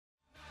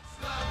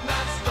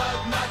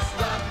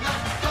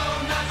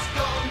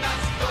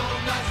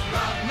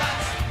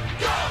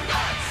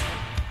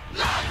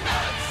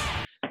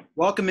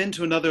Welcome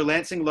into another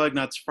Lansing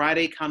Lugnuts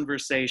Friday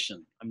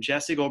Conversation. I'm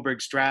Jesse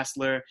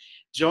Goldberg-Strassler,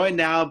 joined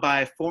now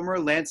by former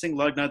Lansing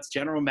Lugnuts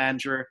General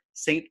Manager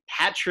St.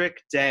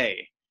 Patrick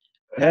Day.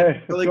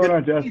 Hey, what's going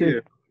on, Jesse?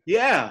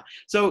 Yeah.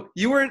 So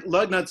you were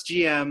Lugnuts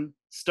GM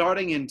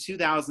starting in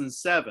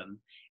 2007,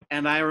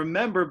 and I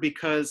remember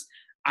because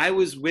I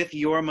was with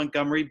your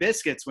Montgomery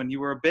Biscuits when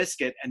you were a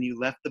Biscuit, and you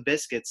left the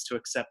Biscuits to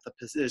accept the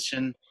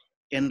position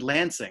in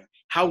Lansing.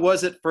 How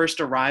was it first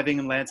arriving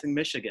in Lansing,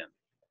 Michigan?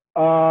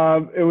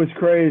 It was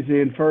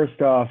crazy. And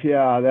first off, I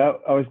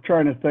was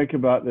trying to think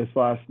about this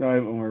last night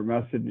when we were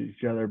messaging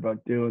each other about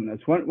doing this.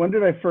 When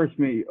did I first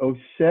meet you?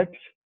 06?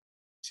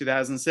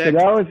 2006. So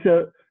that was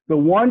the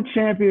one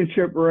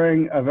championship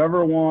ring I've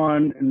ever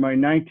won in my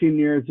 19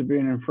 years of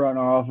being in front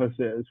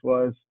offices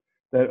was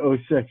that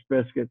 06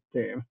 Biscuits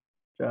team,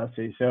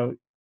 Jesse. So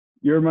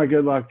you're my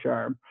good luck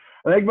charm.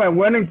 I think my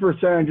winning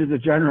percentage as a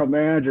general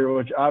manager,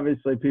 which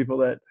obviously people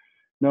that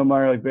know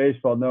minor league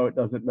baseball know it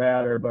doesn't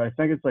matter, but I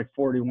think it's like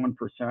 41%.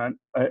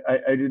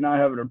 I do not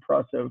have an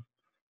impressive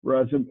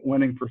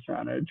winning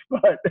percentage,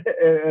 but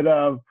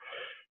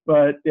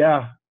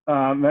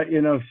met you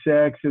in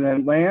 06, and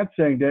then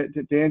Lansing.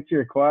 To answer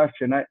your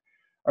question, I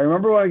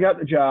remember when I got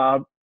the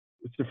job.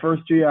 It's the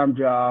first GM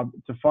job.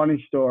 It's a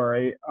funny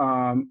story.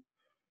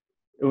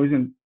 It was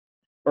in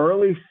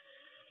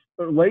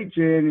late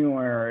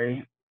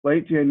January.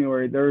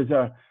 There was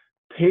a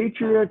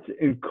Patriots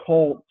and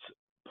Colts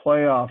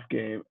playoff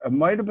game. It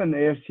might have been the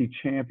AFC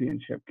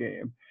Championship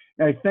game.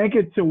 And I think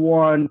it's the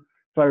one,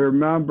 if I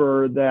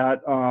remember,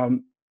 that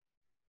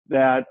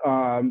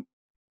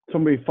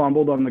somebody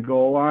fumbled on the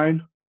goal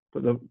line,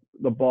 but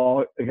the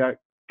ball, it got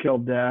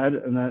killed dead,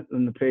 and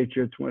the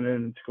Patriots went in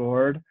and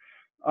scored.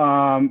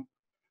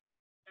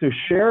 So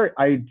Sherry,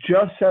 I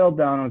just settled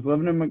down. I was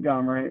living in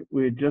Montgomery.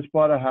 We had just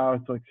bought a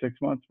house like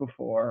 6 months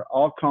before,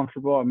 all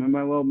comfortable. I'm in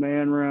my little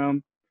man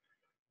room.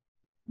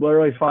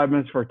 Literally 5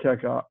 minutes for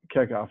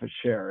kickoff is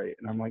Sherry.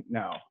 And I'm like,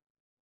 no.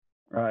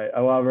 Right.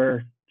 I love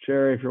her.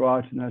 Sherry, if you're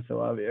watching this, I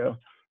love you.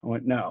 I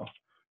went, no.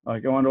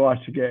 Like, I wanted to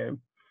watch the game.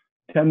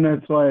 10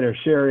 minutes later,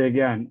 Sherry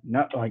again.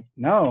 No,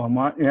 I'm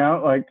on,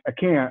 I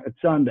can't.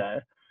 It's Sunday.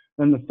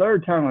 Then the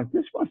third time, I'm like,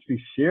 this must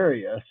be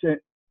serious.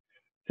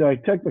 So I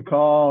took the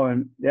call,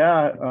 and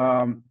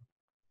my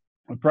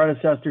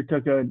predecessor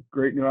took a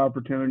great new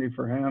opportunity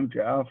for him,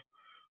 Jeff.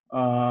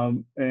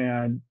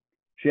 And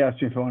she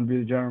asked me if I wanted to be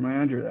the general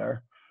manager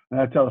there. And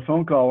that's how the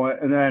phone call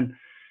went. And then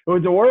it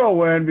was a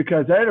whirlwind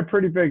because I had a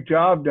pretty big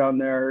job down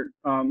there.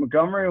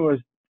 Montgomery was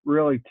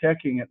really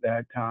ticking at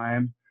that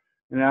time.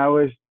 And I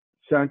was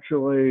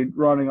essentially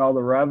running all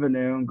the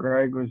revenue, and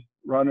Greg was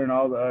running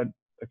all the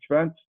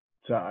expense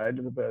side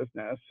of the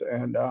business.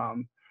 And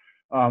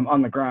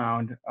on the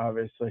ground,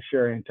 obviously,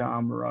 Sherry and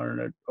Tom were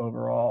running it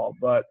overall.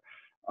 But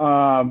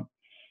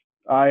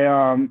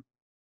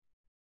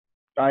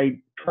I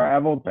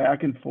traveled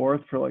back and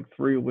forth for like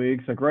 3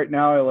 weeks. Like right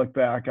now, I look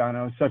back on it,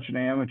 I was such an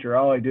amateur.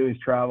 All I do is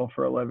travel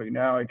for a living.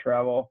 Now I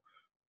travel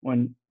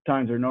when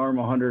times are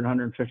normal, 100,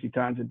 150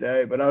 times a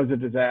day. But I was a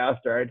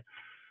disaster.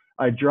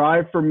 I'd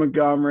drive from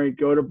Montgomery,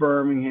 go to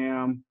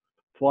Birmingham,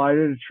 fly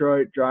to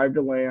Detroit, drive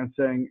to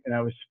Lansing, and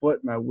I was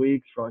splitting my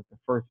weeks for like the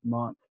first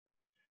month.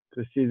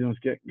 The season was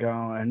getting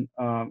going,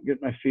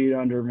 get my feet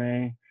under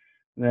me,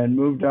 and then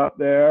moved up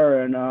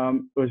there, and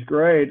it was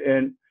great.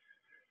 And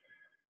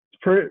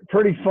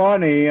pretty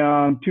funny.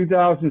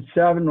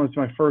 2007 was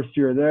my first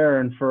year there,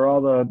 and for all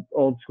the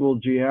old school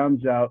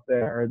GMs out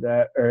there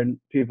and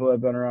people that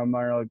have been around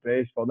minor league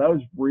baseball, that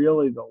was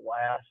really the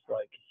last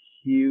like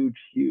huge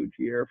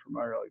year for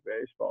minor league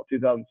baseball.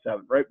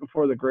 2007, right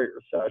before the Great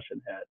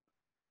Recession hit,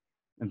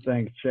 and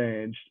things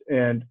changed,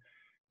 and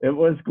it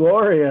was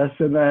glorious.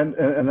 And then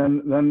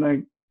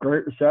the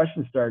Great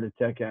Recession started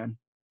ticking.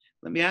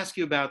 Let me ask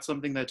you about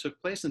something that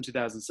took place in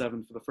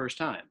 2007 for the first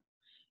time.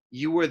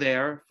 You were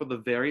there for the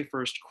very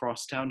first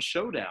Crosstown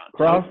Showdown.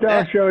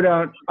 Crosstown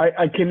Showdown.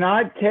 I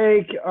cannot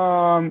take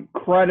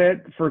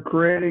credit for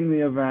creating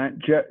the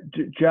event.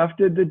 Jeff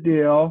did the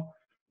deal,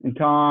 and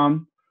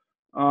Tom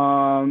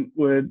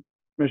with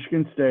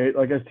Michigan State.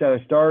 Like I said,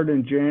 I started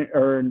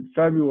in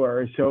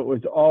February, so it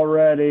was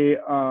already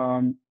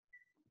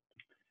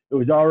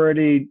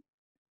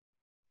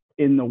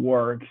in the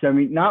works. I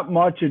mean, not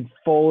much had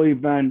fully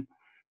been.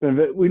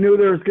 We knew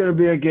there was going to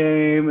be a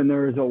game, and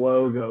there was a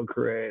logo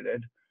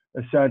created,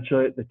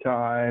 essentially, at the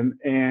time.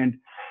 And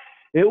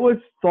it was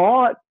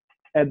thought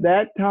at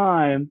that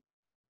time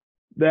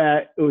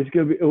that it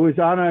was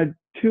on a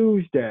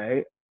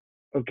Tuesday,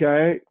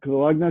 okay? Because the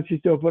Lugnuts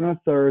used to open on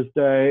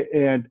Thursday,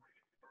 and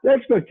the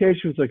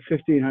expectation was like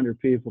 1,500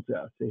 people,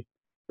 Jesse,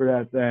 for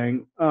that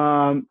thing.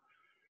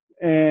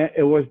 And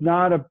it was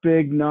not a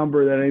big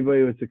number that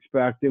anybody was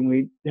expecting.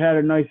 We had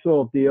a nice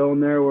little deal in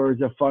there where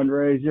it was a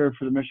fundraiser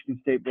for the Michigan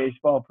State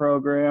baseball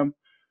program,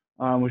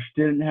 which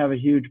didn't have a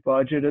huge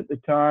budget at the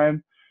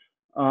time.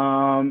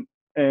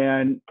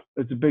 And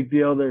it's a big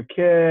deal. Their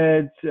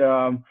kids.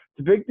 It's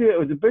a big deal. It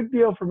was a big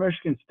deal for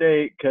Michigan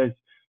State because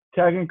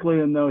technically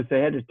in those they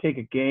had to take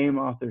a game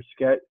off their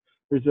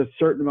there's a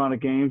certain amount of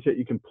games that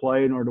you can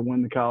play in order to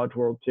win the College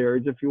World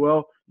Series, if you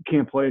will. You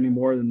can't play any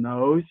more than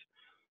those.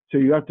 So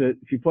you have to,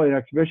 if you play an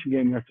exhibition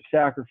game, you have to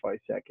sacrifice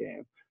that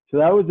game. So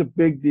that was a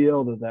big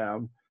deal to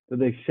them that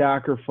they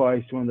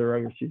sacrificed one of their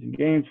regular season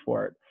games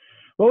for it.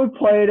 But we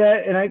played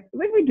it, and I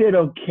think we did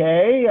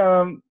okay.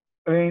 I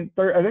think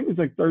it was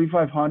like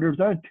 3,500. It was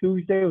on a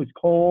Tuesday. It was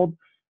cold.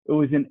 It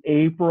was in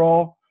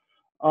April.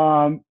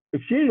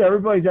 Exceeded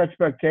everybody's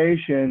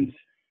expectations.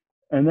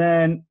 And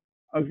then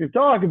I was going to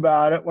talk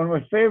about it. One of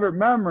my favorite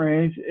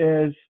memories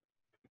is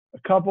a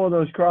couple of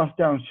those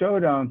Crosstown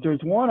Showdowns.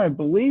 There's one, I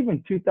believe,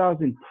 in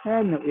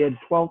 2010 that we had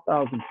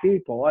 12,000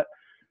 people.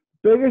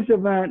 Biggest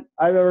event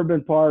I've ever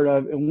been part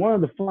of, and one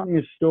of the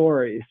funniest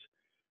stories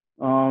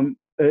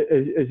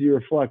as you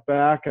reflect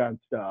back on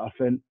stuff.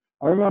 And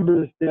I remember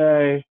this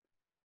day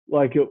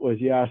like it was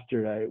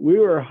yesterday. We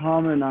were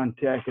humming on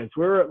tickets.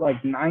 We were at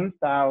like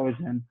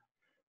 9,000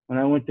 when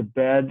I went to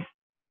bed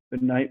the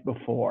night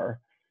before.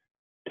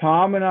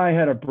 Tom and I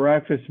had a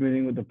breakfast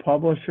meeting with the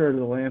publisher of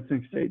the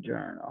Lansing State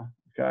Journal.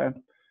 Okay.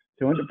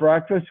 So I went to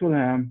breakfast with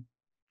him.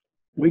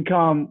 We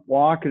come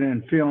walking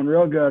in feeling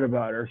real good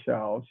about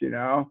ourselves, you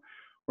know.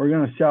 We're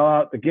going to sell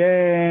out the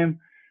game.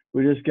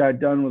 We just got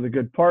done with a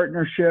good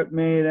partnership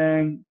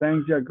meeting.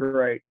 Things are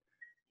great.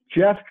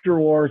 Jeff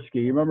Jaworski,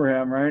 you remember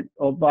him, right?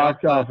 Old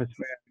box office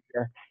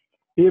manager.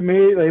 He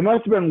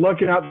must have been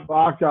looking out the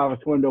box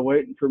office window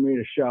waiting for me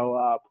to show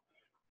up.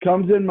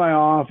 Comes in my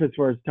office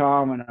where it's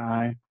Tom and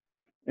I,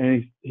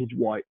 and he's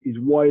white. He's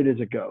white as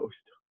a ghost.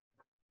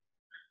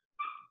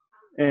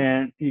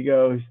 And he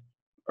goes,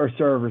 our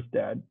server's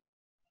dead.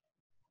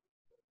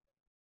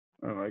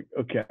 I'm like,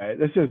 okay.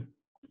 This is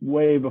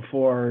way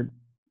before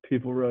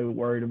people really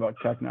worried about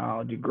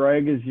technology.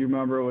 Greg, as you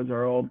remember, was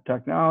our old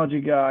technology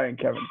guy, and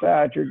Kevin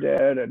Thatcher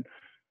did, and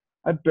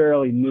I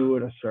barely knew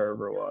what a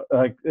server was.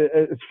 Like,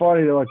 it's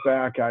funny to look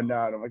back on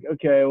now. I'm like,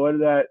 okay, how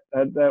did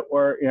that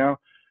work? You know,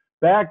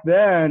 back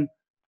then,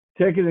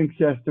 ticketing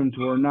systems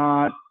were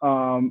not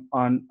on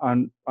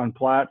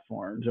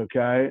platforms.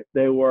 Okay,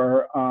 they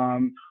were.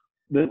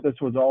 This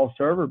was all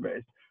server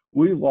based.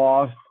 We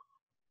lost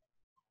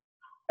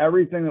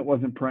everything that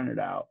wasn't printed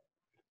out,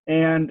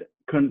 and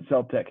couldn't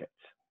sell tickets.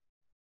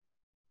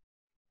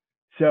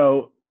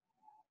 So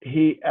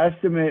we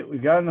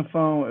got on the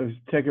phone, it was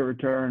ticket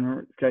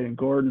return, guy named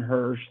Gordon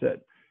Hirsch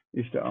that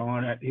used to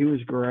own it. He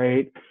was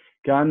great.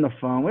 Got on the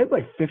phone. We had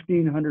like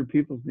 1,500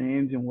 people's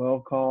names in will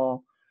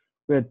call.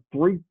 We had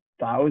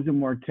 3,000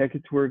 more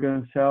tickets we were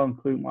going to sell,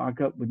 including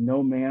lockup, with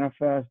no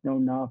manifest, no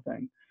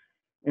nothing.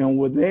 And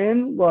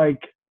within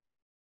like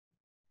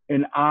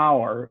an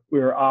hour, we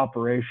were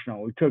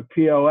operational. We took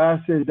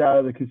POSs out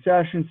of the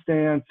concession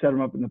stand, set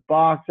them up in the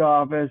box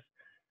office.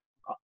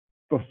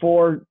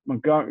 Before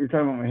Montgomery, you're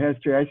talking about my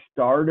history, I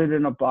started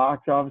in a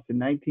box office in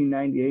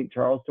 1998 in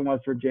Charleston,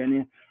 West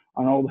Virginia,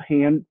 on old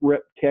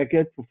hand-ripped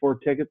tickets before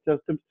ticket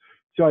systems.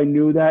 So I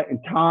knew that,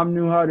 and Tom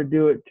knew how to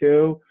do it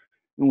too.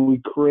 And we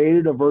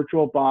created a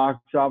virtual box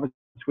office.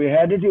 We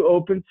had to do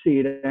open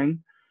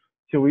seating,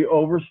 so we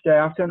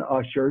overstaffed on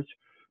ushers.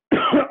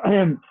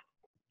 And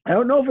I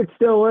don't know if it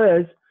still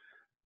is,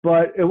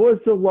 but it was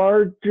the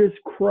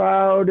largest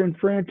crowd in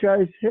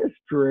franchise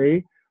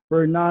history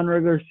for a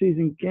non-regular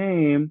season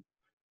game.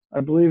 I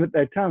believe at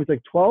that time it was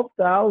like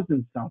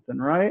 12,000 something,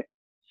 right?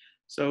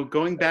 So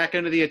going back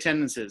into the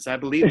attendances, I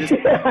believe this,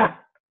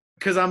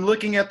 because I'm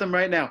looking at them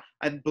right now.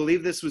 I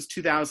believe this was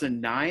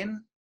 2009.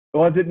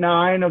 Was it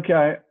 9?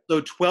 Okay.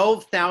 So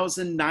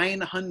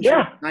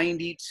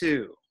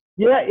 12,992.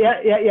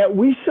 Yeah.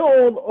 We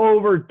sold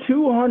over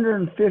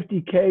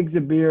 250 kegs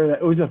of beer.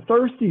 It was a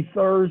Thirsty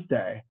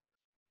Thursday.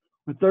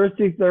 A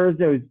Thirsty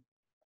Thursday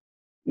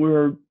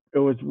it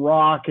was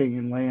rocking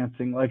in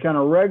Lansing. Like on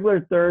a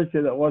regular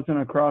Thursday that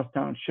wasn't a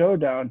Crosstown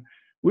Showdown,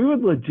 we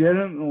would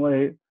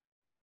legitimately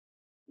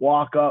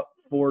walk up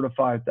 4,000 to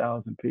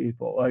 5,000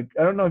 people. Like,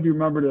 I don't know if you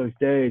remember those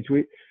days.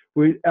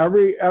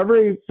 Every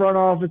front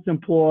office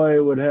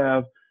employee would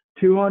have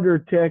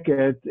 200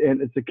 tickets,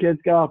 and as the kids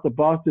got off the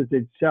buses,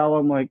 they'd sell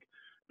them like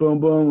boom,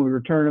 boom. We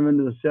return them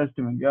into the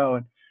system and go.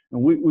 And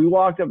we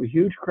walked up a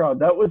huge crowd.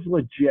 That was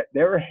legit.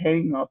 They were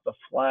hanging off the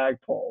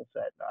flagpoles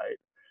that night.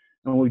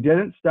 And we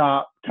didn't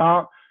stop.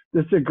 Tom,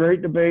 this is a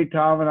great debate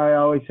Tom and I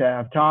always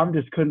have. Tom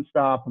just couldn't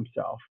stop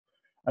himself.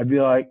 I'd be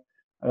like,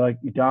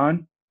 you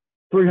done?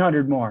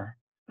 300 more,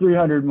 you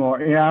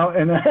know?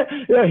 And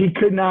he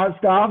could not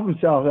stop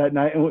himself that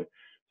night. And we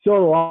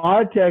sold a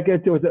lot of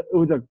tickets. It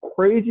was a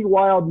crazy,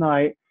 wild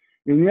night.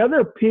 And the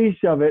other piece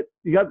of it,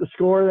 you got the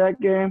score of that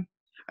game?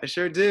 I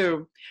sure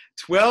do.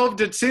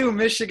 12-2,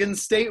 Michigan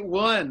State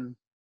won.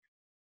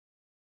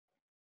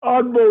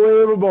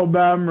 Unbelievable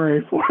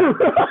memory for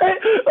right?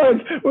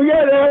 Like, we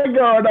got that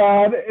going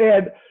on,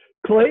 and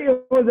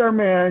Clayton was our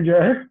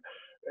manager,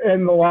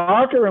 and the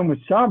locker room was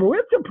somber. We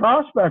had some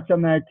prospects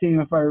on that team,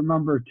 if I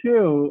remember,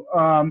 too.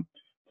 Some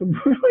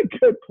really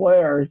good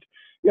players.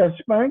 Yeah,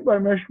 spanked by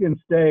Michigan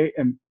State,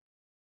 and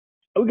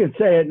we could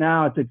say it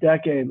now. It's a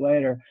decade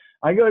later.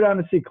 I go down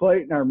to see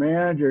Clayton, our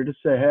manager, to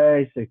say,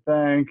 hey, say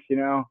thanks, you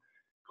know.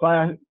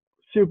 Class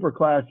super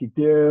classy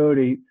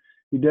dude.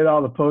 He did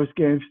all the post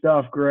game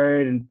stuff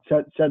great and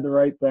said the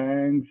right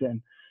things.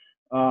 And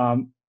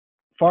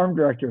farm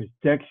director is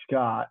Dick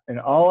Scott, and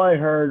all I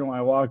heard when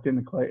I walked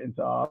into Clayton's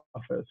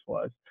office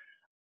was,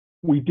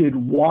 "We did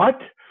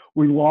what?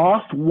 We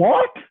lost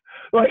what?"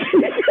 Like,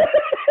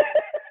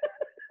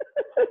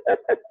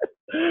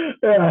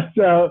 yeah.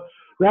 So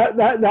that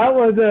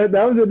was a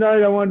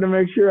night I wanted to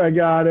make sure I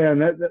got in.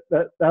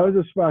 That was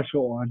a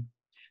special one,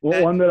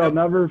 one that I'll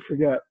never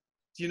forget.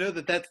 Do you know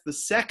that that's the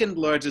second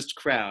largest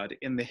crowd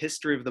in the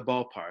history of the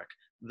ballpark?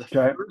 The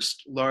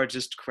first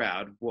largest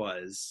crowd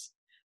was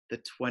the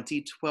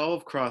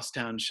 2012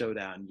 Crosstown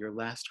Showdown, your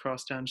last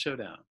Crosstown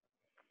Showdown.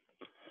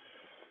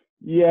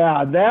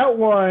 Yeah, that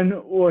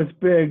one was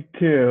big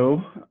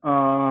too.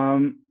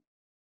 I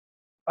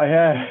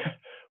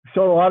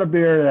sold a lot of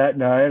beer that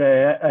night.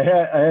 I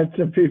had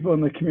some people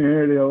in the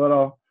community a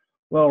little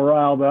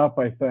riled up.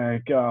 I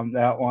think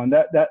that one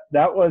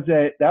that was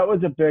a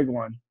big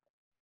one.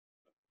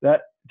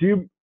 That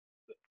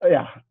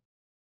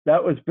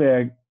was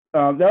big.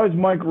 That was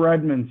Mike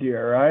Redmond's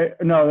year, right?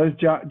 No, that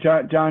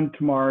was John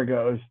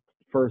Tamargo's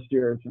first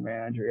year as a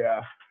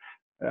manager.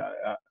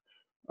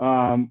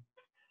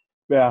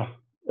 Yeah.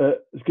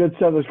 It's good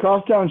stuff. Those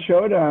Crosstown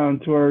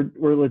Showdowns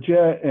were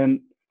legit,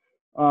 and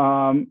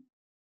I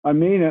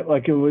mean it.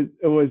 Like, it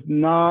was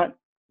not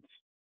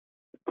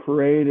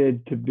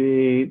created to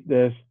be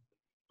this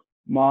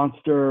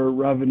monster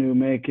revenue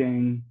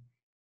making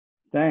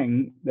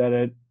thing that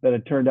it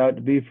turned out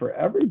to be for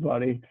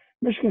everybody.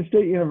 Michigan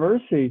State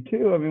University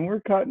too. I mean,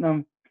 we're cutting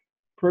them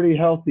pretty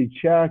healthy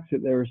checks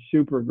that they were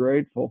super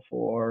grateful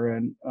for,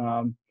 and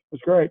it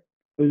was great.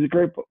 It was a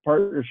great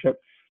partnership.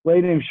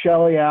 Lady named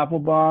Shelley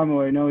Applebaum,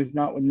 who I know he's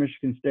not with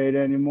Michigan State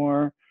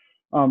anymore.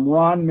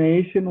 Ron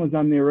Mason was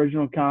on the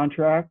original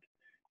contract.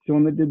 He's the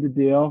one that did the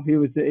deal. He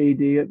was the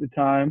AD at the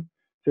time,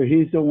 so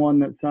he's the one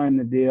that signed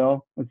the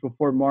deal. That's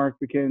before Mark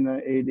became the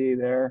AD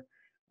there.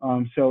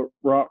 So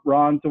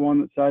Ron's the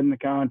one that signed the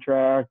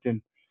contract,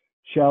 and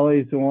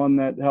Shelley's the one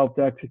that helped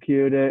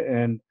execute it.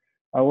 And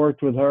I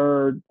worked with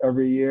her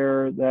every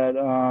year that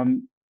I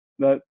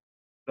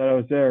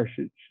was there.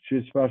 She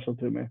was special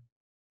to me.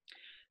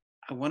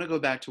 I want to go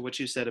back to what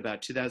you said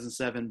about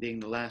 2007 being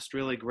the last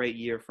really great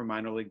year for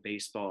minor league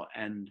baseball,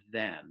 and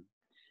then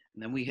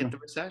we hit the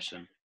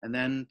recession, and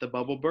then the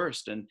bubble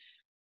burst. And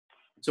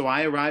so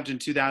I arrived in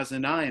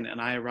 2009,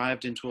 and I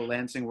arrived into a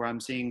Lansing where I'm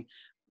seeing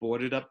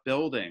boarded up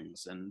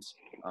buildings and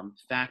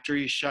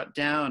factories shut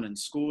down and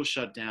schools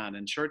shut down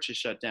and churches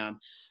shut down.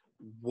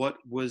 What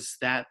was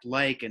that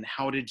like, and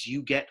how did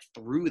you get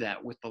through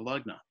that with the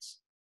Lugnuts?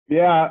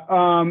 Yeah,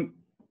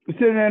 it's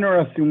an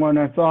interesting one.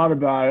 I thought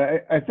about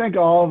it. I think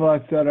all of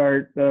us that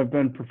have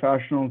been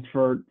professionals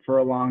for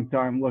a long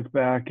time look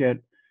back at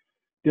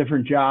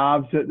different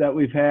jobs that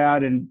we've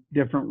had and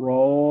different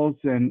roles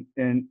and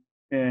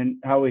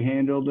how we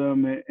handled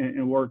them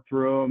and worked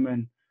through them.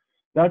 And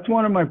that's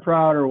one of my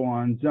prouder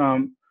ones.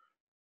 In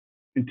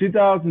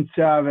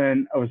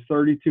 2007, I was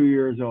 32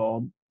 years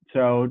old,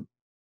 so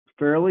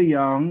fairly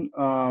young.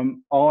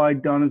 All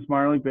I'd done is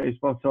minor league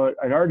baseball, so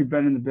I'd already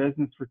been in the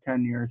business for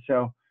 10 years.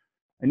 So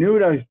I knew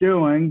what I was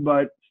doing,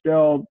 but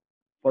still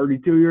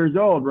 32 years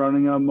old,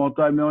 running a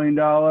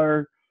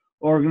multi-million-dollar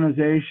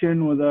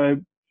organization with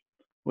a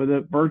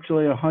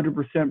virtually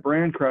 100%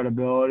 brand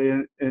credibility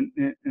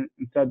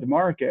inside the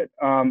market.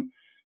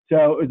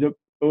 So it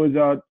was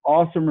an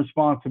awesome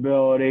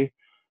responsibility,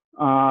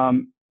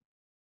 and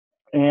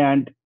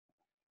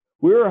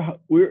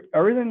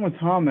everything was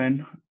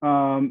humming.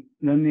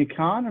 Then the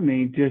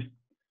economy just,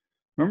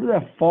 remember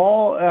that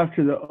fall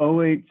after the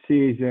 2008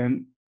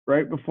 season,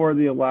 right before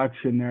the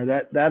election there,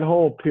 that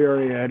whole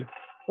period,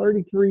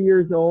 33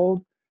 years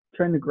old,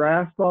 trying to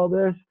grasp all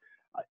this.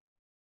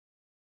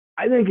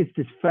 I think it's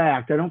just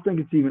fact. I don't think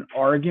it's even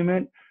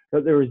argument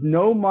that there was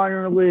no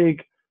minor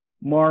league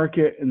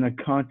market in the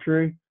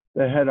country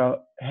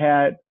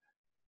that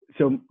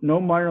no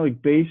minor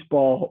league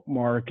baseball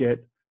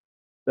market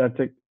that's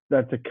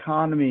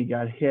economy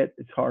got hit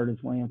as hard as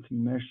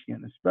Lansing,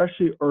 Michigan,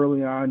 especially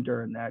early on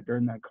during that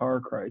car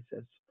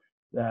crisis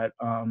that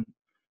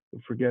we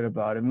forget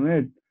about. I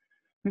mean,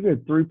 we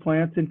had 3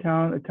 plants in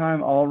town at the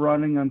time, all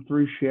running on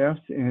 3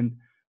 shifts. And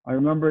I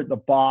remember at the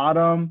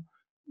bottom,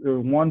 there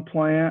was one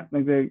plant,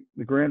 I think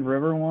the Grand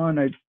River one.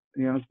 It's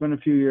been a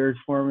few years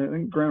for me. I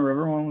think Grand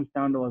River one was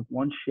down to like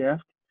 1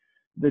 shift.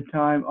 At the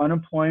time,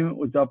 unemployment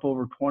was up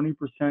over 20%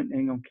 in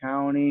Ingham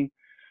County.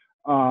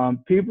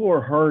 People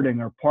were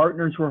hurting. Our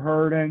partners were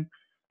hurting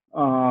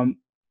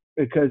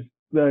because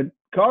the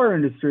car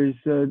industry is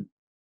the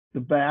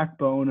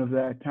backbone of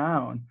that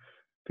town.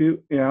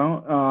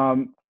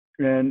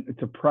 And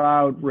it's a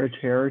proud, rich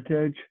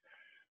heritage.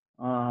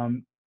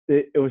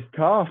 It was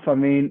tough. I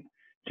mean,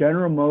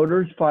 General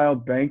Motors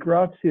filed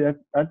bankruptcy.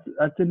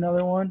 That's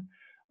another one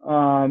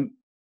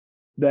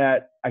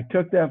that I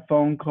took that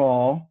phone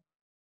call.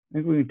 I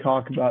think we can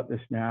talk about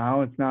this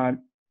now. It's not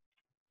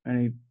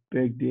any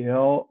big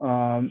deal.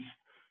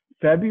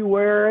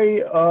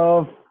 February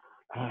of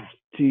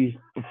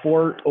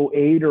before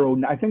 '08 or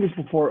 '09. I think it's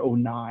before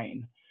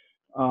 '09.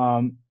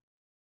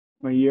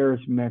 My years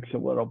mix a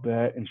little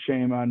bit, and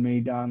shame on me,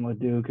 Don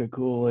LaDuca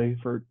Cooley,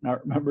 for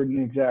not remembering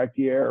the exact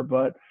year.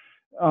 But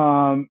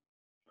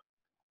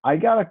I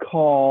got a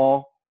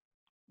call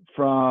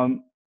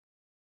from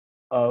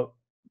a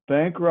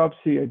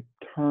bankruptcy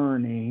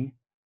attorney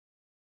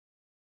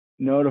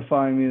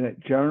notifying me that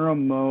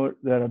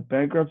that a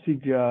bankruptcy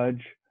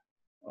judge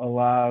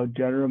allowed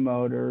General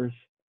Motors,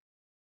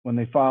 when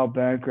they filed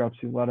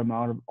bankruptcy, let them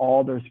out of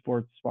all their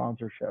sports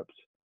sponsorships.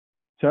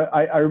 So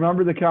I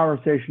remember the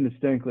conversation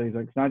distinctly. He's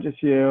like, it's not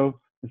just you.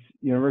 It's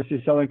University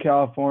of Southern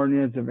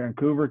California. It's the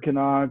Vancouver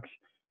Canucks.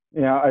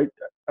 I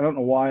don't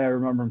know why I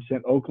remember him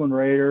saying Oakland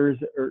Raiders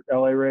or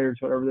LA Raiders,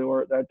 whatever they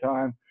were at that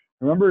time.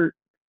 I remember,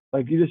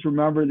 like, you just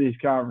remember these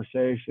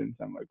conversations.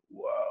 I'm like,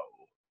 whoa,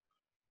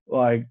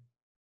 like,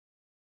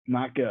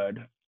 not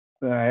good.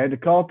 And I had to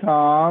call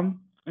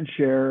Tom and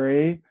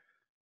Sherry,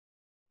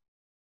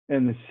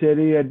 and the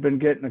city had been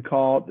getting a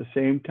call at the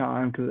same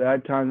time, because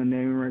at that time the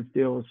naming rights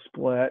deal was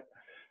split.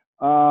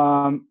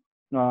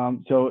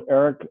 So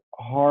Eric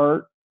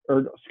Hart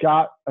or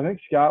Scott, I think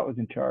Scott was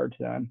in charge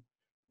then.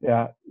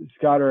 Yeah,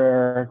 Scott or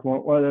Eric,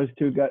 one of those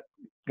two got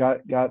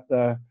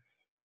the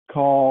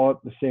call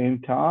at the same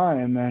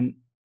time, and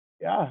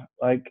yeah,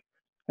 like,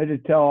 I had to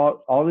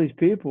tell all these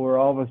people were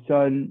all of a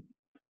sudden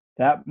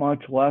that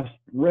much less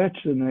rich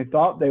than they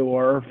thought they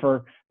were. For,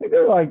 I think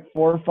there were like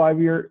 4 or 5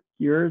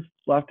 years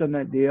left on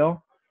that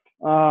deal.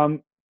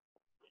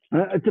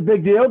 It's a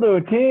big deal to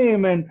a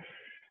team, and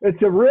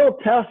it's a real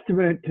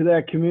testament to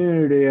that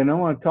community. And I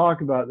want to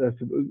talk about this.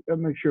 I'll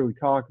make sure we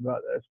talk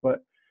about this.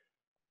 But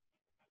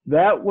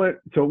it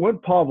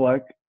went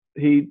public.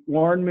 He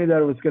warned me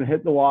that it was going to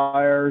hit the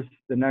wires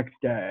the next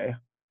day.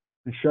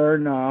 And sure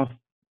enough,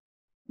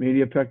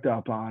 media picked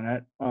up on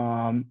it.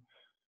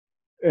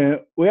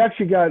 And we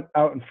actually got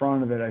out in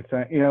front of it, I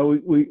think.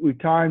 We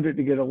timed it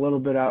to get a little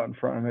bit out in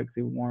front of it, because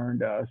he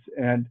warned us.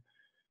 And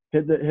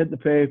hit the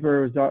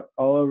paper. It was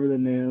all over the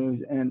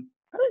news. And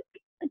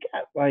I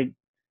got like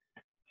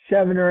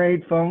 7 or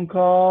 8 phone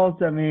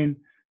calls. I mean,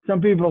 some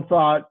people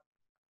thought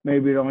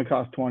maybe it only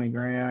cost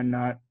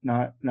 $20,000,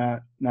 not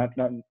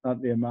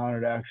the amount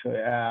it actually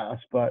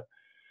asked. But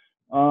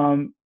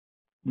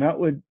met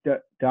with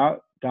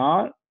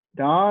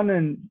Don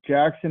and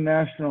Jackson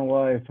National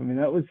Life. I mean,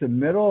 that was the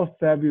middle of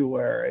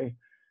February,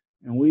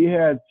 and we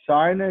had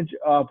signage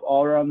up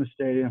all around the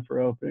stadium for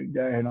opening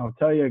day. And I'll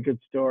tell you a good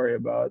story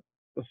about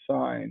the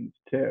signs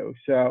too.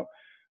 So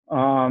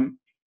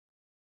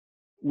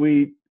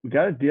we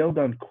got a deal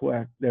done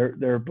quick.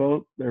 They're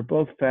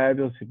both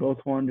fabulous. They both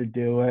wanted to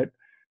do it.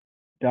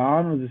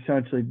 Don was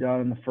essentially done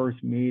in the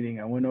first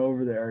meeting. I went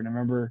over there, and I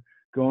remember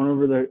going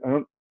over there.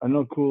 I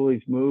know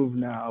Cooley's moved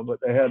now, but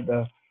they had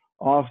the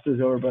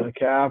offices over by the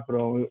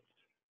Capitol.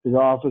 His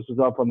office was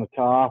up on the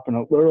top, and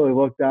I literally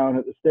looked down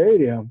at the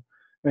stadium.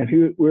 And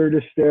we were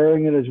just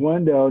staring at his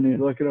window, and he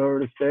was looking over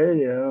the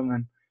stadium,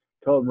 and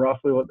told him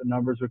roughly what the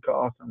numbers would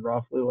cost and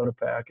roughly what a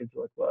package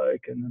looked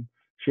like. And then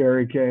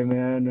Sherry came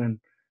in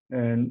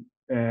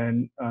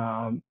and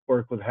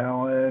worked with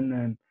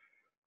Helen,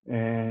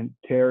 and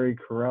Terry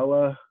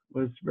Corella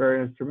was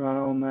very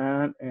instrumental in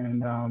that,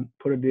 and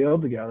put a deal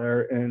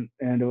together, and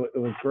it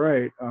was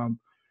great.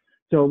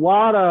 So a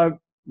lot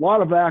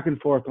of back and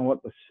forth on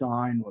what the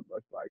sign would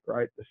look like,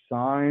 right? The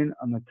sign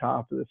on the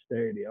top of the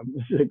stadium.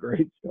 This is a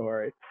great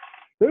story.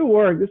 It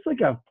worked. It's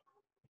like a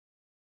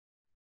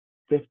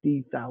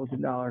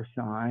 $50,000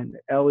 sign,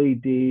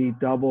 LED,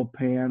 double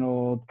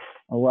paneled,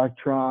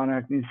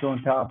 electronic, needs to go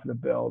on top of the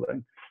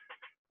building.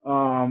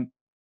 I'll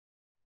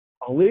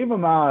leave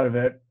him out of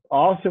it.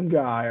 Awesome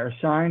guy, our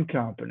sign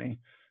company.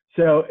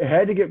 So it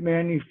had to get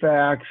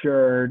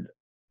manufactured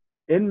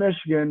in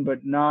Michigan,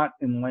 but not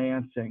in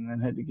Lansing,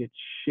 and had to get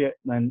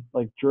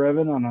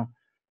driven on a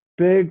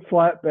big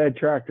flatbed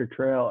tractor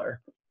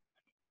trailer.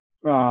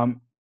 Well,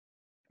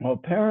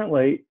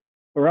 apparently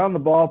around the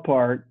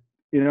ballpark,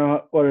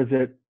 what is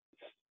it?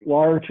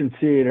 Larch and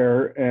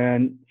Cedar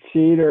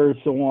is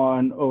the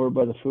one over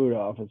by the food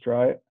office,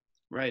 right?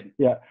 Right.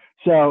 Yeah.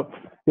 So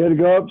you had to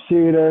go up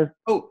Cedar.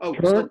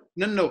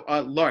 No.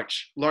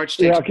 Larch. Larch.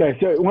 Yeah. Okay.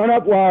 So it went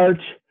up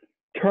Larch,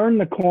 turned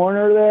the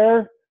corner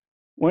there,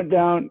 went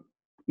down.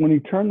 When he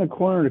turned the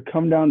corner to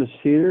come down to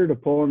Cedar to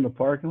pull in the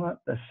parking lot,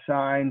 the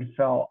sign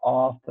fell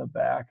off the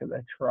back of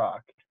the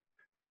truck.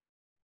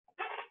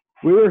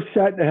 We were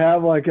set to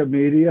have like a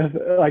media,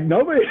 like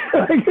nobody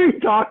can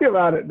talk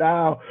about it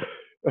now.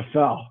 It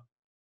fell.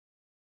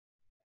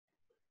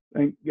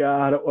 Thank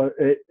God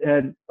it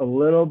had a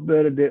little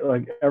bit of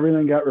like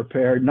everything got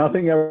repaired.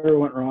 Nothing ever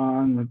went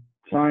wrong. The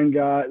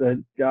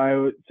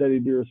guy said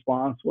he'd be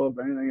responsible if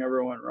anything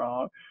ever went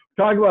wrong.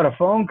 Talk about a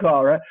phone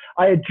call, right?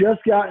 I had just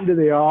gotten to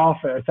the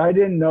office. I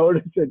didn't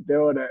notice it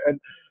doing it. And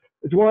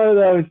it's one of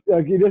those,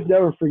 like, you just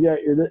never forget.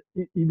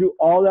 You do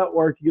all that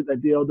work to get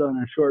that deal done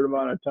in a short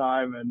amount of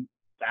time, and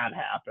that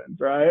happens,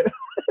 right?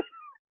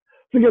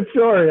 It's a good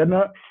story, isn't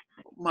it?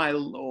 My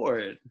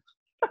Lord.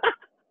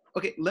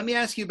 Okay, let me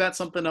ask you about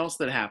something else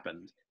that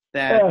happened.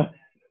 That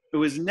it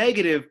was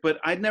negative, but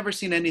I'd never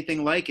seen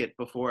anything like it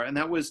before. And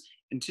that was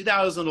in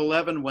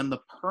 2011 when the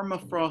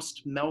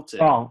permafrost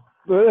melted. Oh,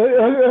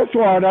 that's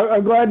what.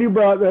 I'm glad you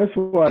brought this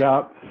one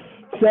up.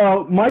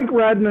 So Mike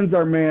Redmond's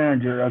our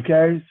manager,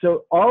 okay?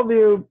 So all of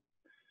you,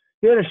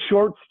 he had a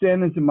short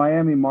stint as the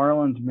Miami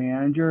Marlins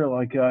manager,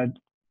 like a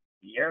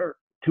year,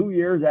 2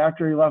 years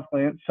after he left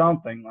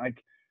something, like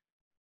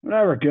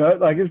whatever, good.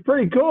 Like, it's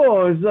pretty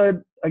cool. It was like,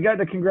 I got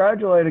to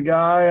congratulate a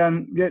guy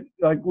and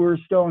we were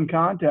still in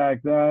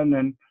contact then,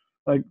 and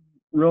like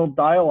real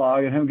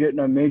dialogue and him getting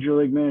a major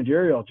league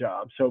managerial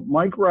job. So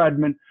Mike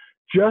Redmond,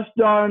 just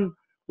done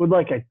with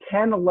like a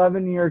 10,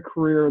 11-year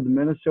career with the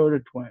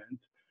Minnesota Twins.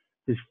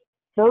 His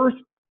first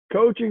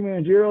coaching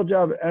managerial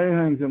job at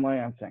anything's in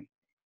Lansing.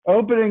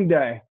 Opening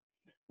day.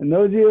 And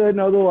those of you that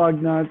know the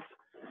Lugnuts,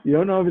 you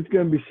don't know if it's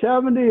going to be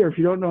 70 or if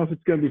you don't know if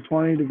it's going to be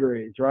 20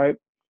 degrees, right?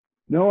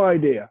 No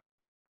idea.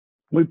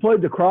 We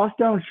played the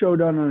Crosstown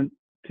Showdown on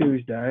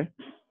Tuesday.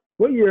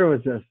 What year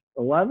was this?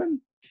 11?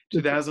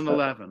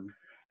 2011.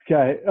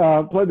 Okay.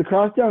 Played the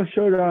Crosstown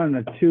Showdown on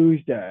a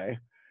Tuesday.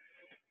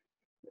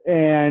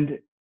 And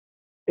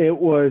it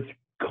was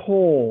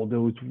cold. It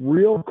was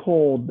real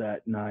cold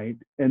that night.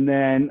 And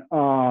then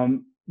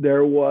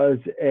there was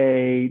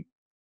it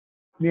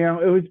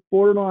was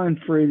borderline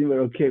freezing, but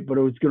okay, but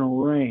it was going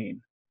to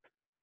rain.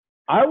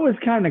 I was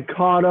kind of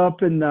caught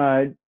up in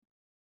the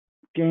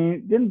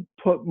game. Didn't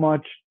put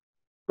much,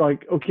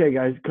 like, okay,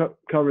 guys,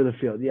 cover the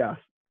field. Yes.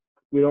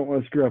 We don't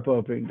want to screw up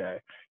opening day.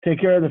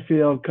 Take care of the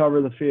field,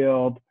 cover the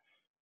field,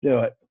 do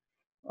it.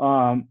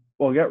 Well,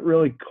 it got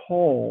really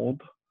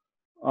cold.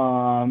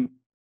 And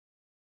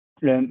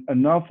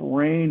enough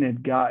rain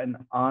had gotten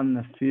on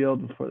the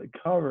field before they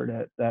covered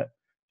it that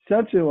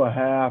essentially what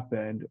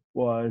happened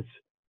was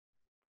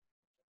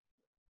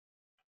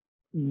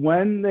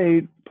when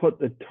they put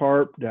the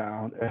tarp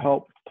down, it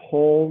helped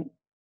pull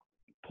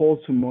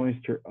some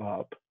moisture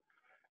up.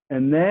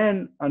 And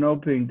then on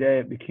opening day,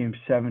 it became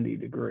 70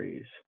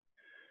 degrees.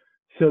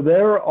 So they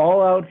were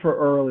all out for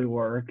early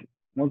work.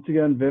 Once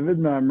again, vivid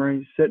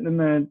memory, sitting in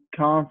the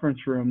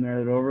conference room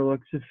there that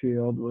overlooks the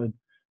field with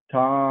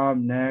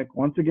Tom, Nick,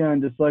 once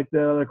again, just like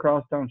the other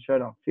Crosstown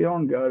Showdown,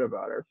 feeling good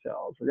about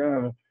ourselves. We're going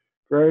to have a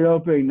great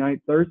opening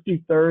night.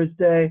 Thirsty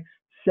Thursday,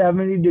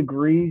 70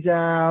 degrees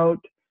out.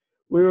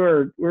 We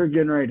were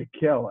getting ready to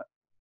kill it.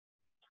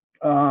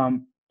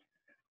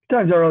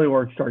 Sometimes early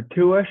work start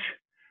 2-ish.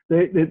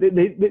 They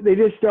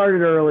just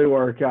started early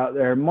work out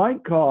there.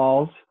 Mike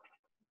calls.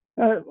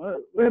 It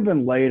would have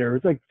been later.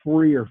 It's like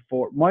 3 or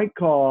 4. Mike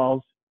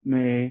calls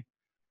me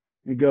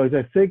and goes,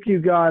 "I think you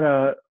got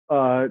a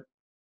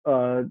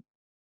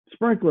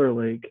sprinkler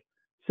leak,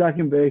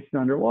 second base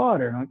and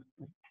underwater." And I'm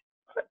like,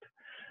 what?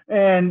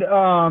 And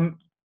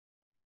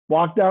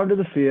walk down to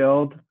the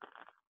field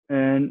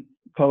and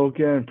poke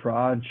and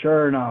prod.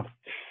 Sure enough,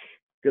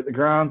 get the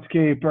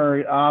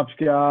groundskeeper, ops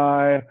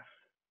guy,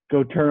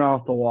 go turn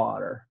off the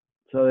water.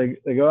 So they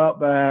go out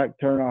back,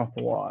 turn off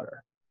the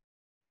water.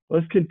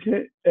 Let's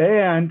continue.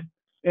 And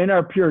in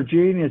our pure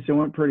genius, it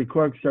went pretty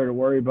quick, started to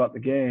worry about the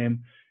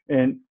game.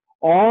 And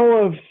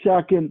all of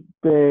second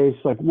base,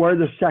 like where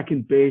the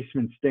second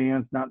baseman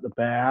stands, not the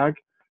bag,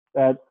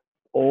 that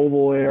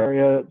oval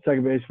area that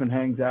second baseman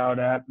hangs out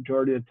at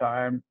majority of the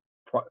time,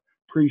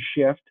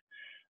 pre-shift,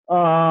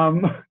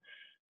 was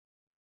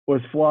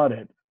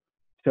flooded.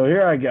 So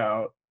here I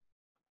go.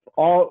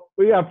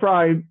 We got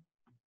probably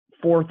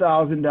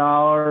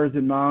 $4,000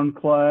 in mound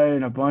clay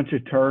and a bunch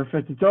of turf.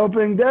 It's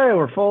opening day.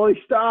 We're fully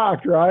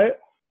stocked, right?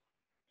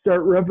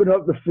 Start ripping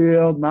up the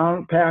field,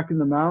 packing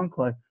the mound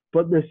clay.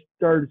 But this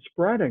started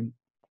spreading.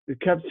 It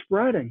kept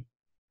spreading.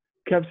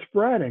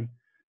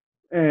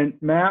 And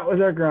Matt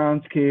was our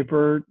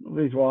groundskeeper.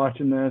 He's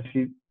watching this.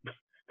 He's a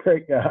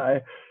great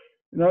guy.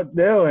 You know what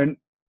doing?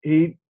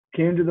 He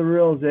came to the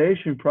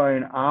realization probably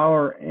an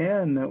hour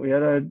in that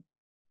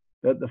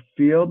that the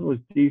field was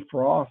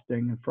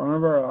defrosting in front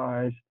of our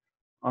eyes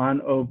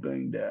on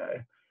opening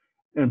day.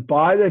 And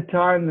by the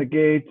time the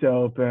gates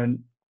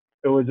opened,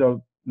 it was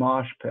a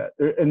mosh pit.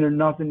 And there's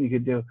nothing you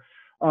could do.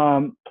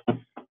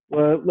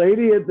 The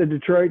lady at the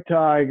Detroit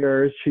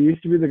Tigers, she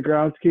used to be the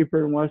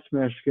groundskeeper in West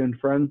Michigan,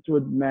 friends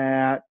with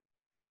Matt.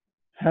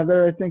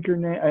 Heather, I think her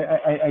name,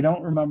 I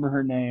don't remember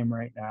her name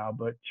right now,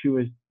 but she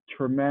was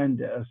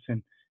tremendous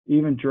and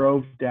even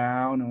drove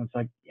down and was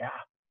like, yeah,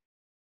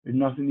 there's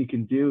nothing you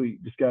can do. You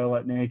just got to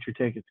let nature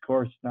take its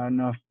course. Not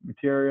enough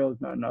materials,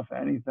 not enough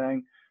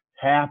anything.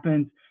 It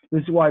happens.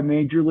 This is why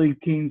major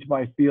league teams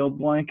buy field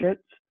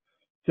blankets.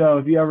 So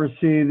if you ever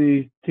see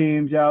these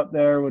teams out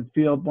there with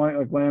field blanket,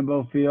 like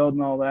Lambeau Field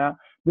and all that,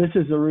 this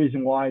is the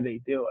reason why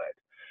they do it.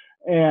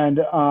 And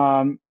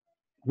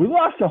we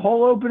lost the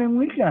whole opening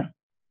weekend.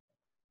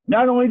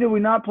 Not only did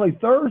we not play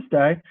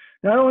Thursday,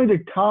 not only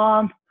did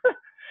Tom,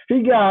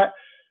 he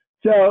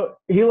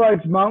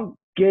likes Mount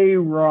Gay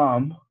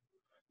rum.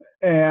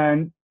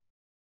 And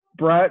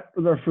Brett,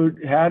 with our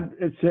food, had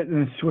it sitting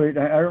in the suite.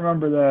 I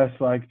remember this.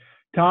 Like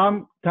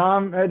Tom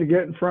had to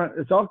get in front.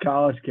 It's all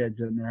college kids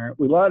in there.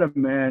 We let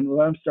him in. We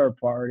let him start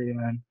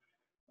partying.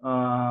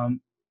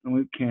 and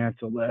we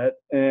canceled it.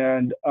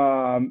 And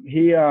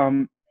he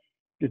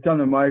gets on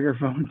the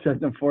microphone and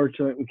says,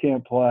 unfortunately, we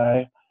can't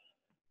play.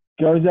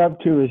 Goes up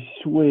to his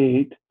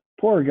suite.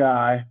 Poor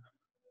guy.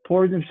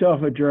 Pours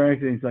himself a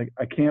drink, and he's like,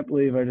 I can't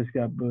believe I just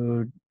got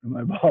booed in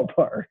my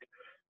ballpark.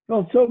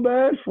 Felt so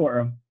bad for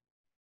him.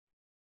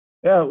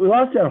 Yeah, we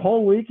lost that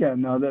whole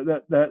weekend, though,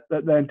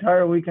 that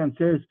entire weekend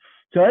series.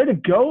 So I had to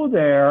go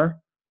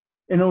there,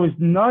 and it was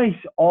nice.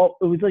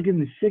 It was like in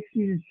the 60s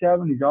and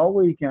 70s all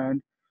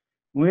weekend.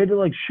 We had to,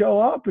 like,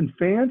 show up, and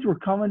fans were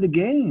coming to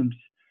games.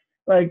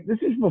 Like,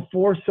 this is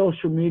before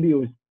social media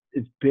was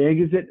as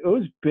big as it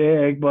was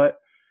big, but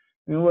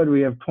you know, what do we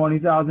have,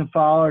 20,000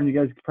 followers, and you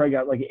guys probably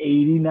got like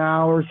 80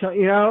 now or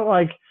something, you know,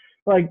 like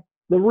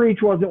the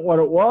reach wasn't what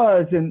it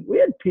was. And we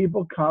had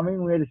people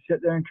coming. We had to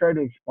sit there and try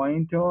to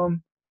explain to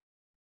them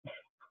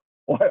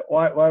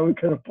why we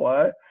couldn't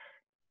play.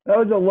 That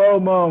was a low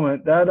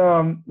moment. That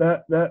one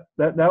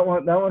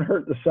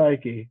hurt the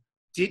psyche.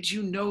 Did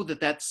you know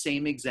that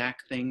same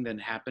exact thing then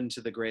happened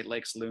to the Great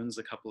Lakes Loons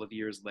a couple of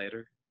years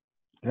later?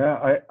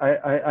 Yeah,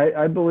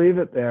 I believe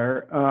it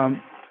there.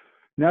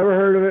 Never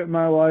heard of it in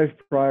my life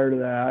prior to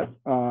that.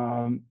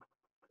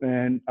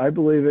 And I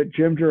believe it.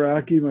 Jim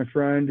Jaracki, my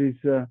friend, he's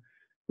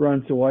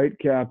runs the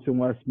Whitecaps in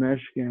West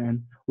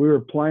Michigan. We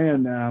were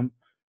playing them,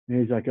 and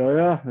he's like, oh,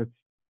 yeah. It's,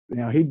 you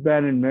know, he'd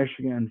been in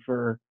Michigan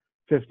for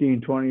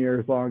 15, 20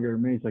 years longer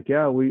than me. He's like,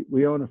 yeah,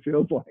 we own a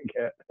field like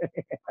it.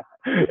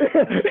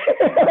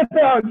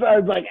 I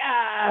was like,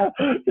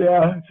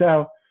 yeah.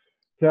 So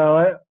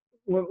I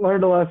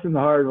learned a lesson the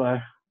hard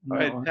way. All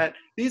right, Pat,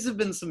 these have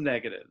been some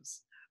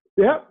negatives.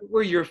 Yeah. What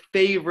were your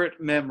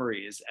favorite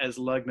memories as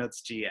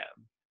Lugnuts GM?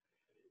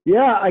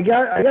 Yeah, I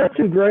got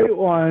some great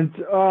ones.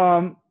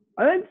 I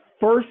think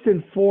first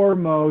and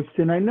foremost,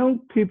 and I know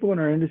people in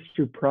our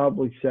industry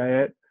probably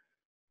say it,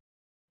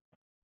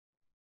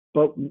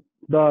 but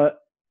the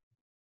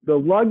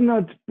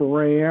Lugnuts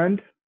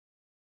brand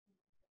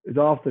is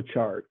off the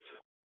charts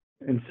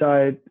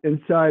inside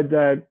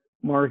that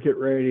market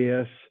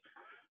radius.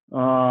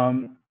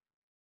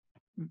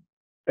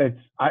 It's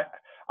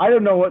I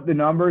don't know what the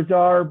numbers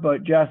are,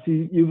 but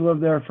Jesse, you've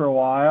lived there for a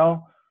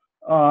while.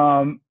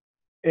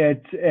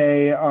 It's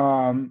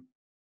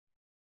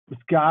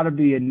got to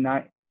be a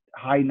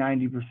high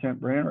 90%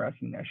 brand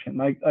recognition.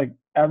 Like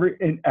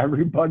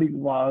everybody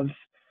loves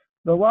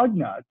the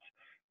Lugnuts.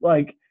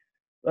 Like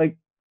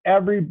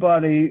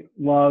everybody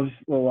loves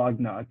the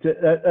Lugnuts.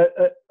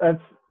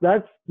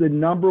 That's the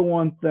number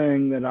one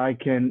thing that I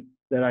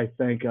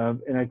think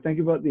of, and I think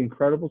about the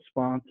incredible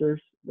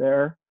sponsors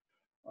there.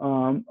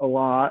 A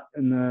lot,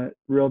 and the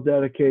real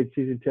dedicated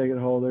season ticket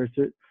holders.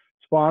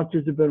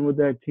 Sponsors have been with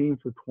that team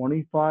for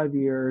 25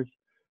 years,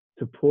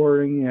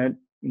 supporting it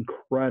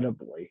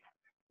incredibly.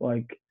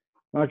 Like,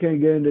 I'm not going to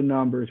get into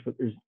numbers, but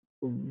there's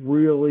a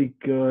really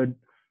good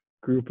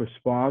group of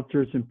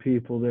sponsors and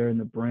people there, and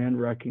the brand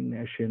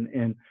recognition,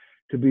 and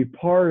to be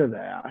part of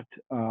that,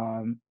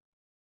 the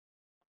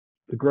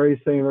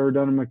greatest thing I've ever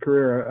done in my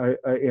career.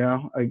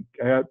 I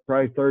got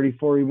probably 30,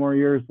 40 more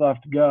years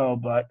left to go,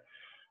 but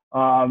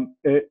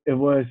it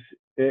was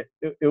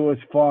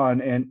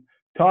fun. And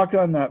talk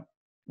on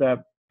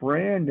that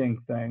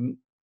branding thing.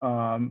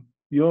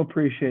 You'll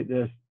appreciate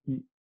this.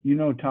 You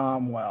know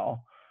Tom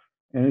well,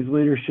 and his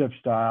leadership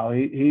style.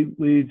 He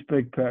leads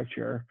big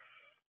picture,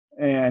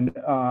 and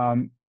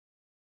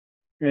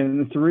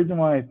it's the reason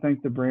why I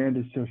think the brand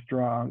is so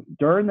strong.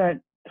 During that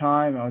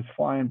time, I was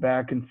flying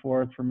back and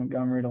forth from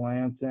Montgomery to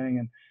Lansing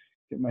and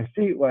get my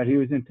feet wet. He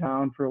was in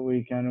town for a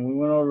weekend, and we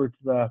went over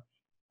to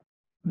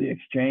the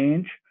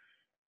exchange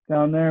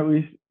down there.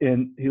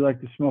 And he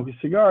liked to smoke a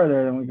cigar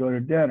there. Then we go to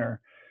dinner,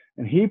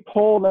 and he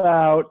pulled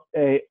out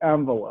a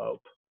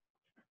envelope,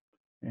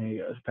 and he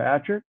goes,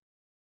 Patrick,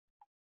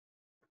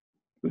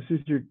 this is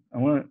I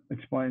want to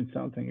explain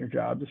something, your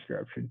job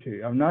description to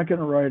you. I'm not going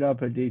to write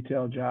up a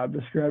detailed job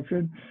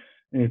description.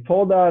 And he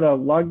pulled out a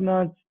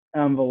Lugnuts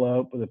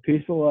envelope with a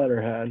piece of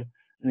letterhead,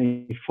 and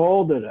he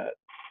folded it.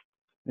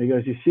 And he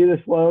goes, you see this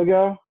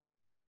logo?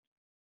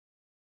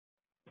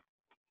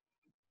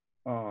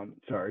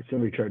 Sorry,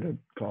 somebody tried to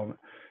call me.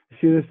 You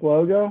see this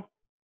logo?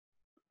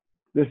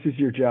 This is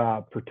your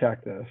job.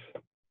 Protect this.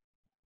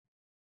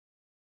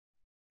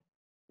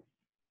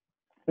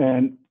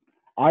 And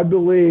I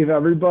believe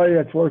everybody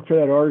that's worked for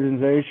that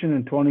organization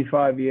in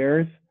 25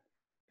 years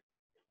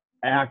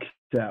acts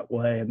that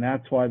way, and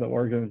that's why the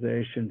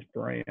organization's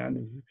brand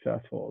is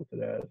successful as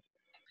it is.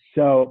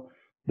 So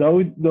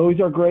those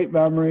are great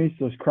memories.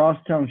 Those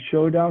Crosstown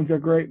Showdowns are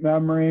great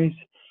memories.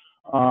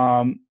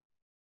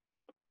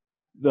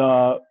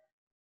 The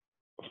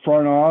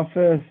front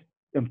office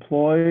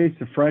employees,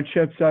 the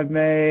friendships I've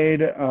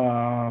made,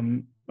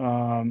 and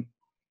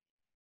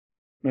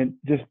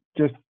just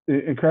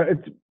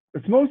incredible.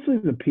 It's mostly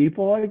the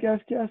people, I guess,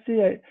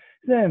 Jesse.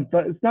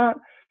 But it's not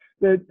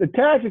the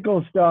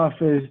tactical stuff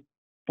is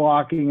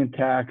blocking and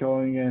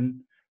tackling and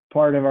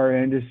part of our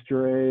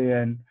industry,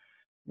 and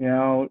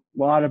a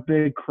lot of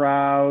big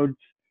crowds,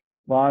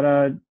 a lot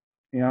of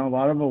A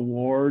lot of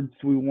awards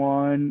we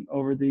won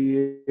over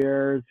the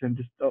years, and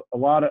just a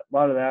lot of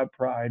that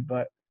pride.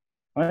 But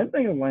when I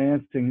think of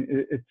Lansing,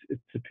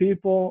 it's the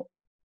people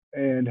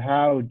and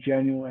how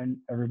genuine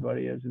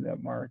everybody is in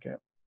that market.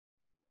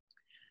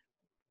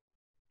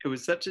 It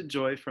was such a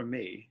joy for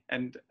me,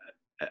 and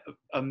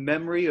a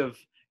memory of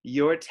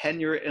your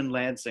tenure in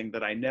Lansing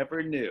that I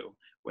never knew,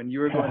 when you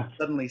were going to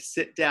suddenly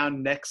sit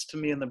down next to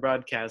me in the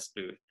broadcast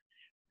booth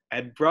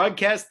and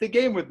broadcast the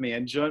game with me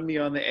and join me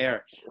on the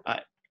air. I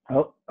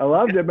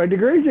loved it. My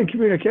degree's in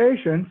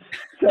communications,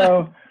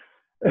 so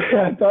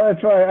I thought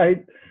that's why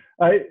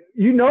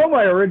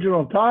my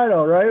original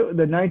title, right?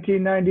 The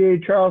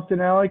 1998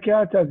 Charleston Alley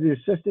Cats as the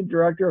Assistant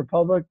Director of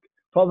Public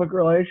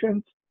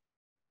Relations.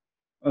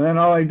 And then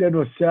all I did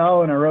was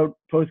sell, and I wrote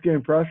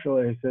post-game press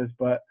releases.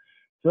 But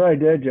that's what I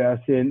did,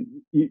 Jesse, and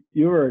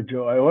you were a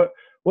joy.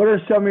 What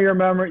are some of your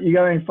memories? You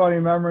got any funny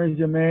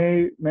memories of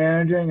me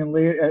managing and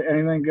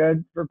anything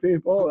good for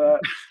people?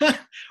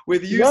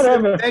 With you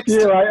sitting next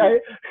to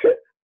me.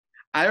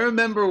 I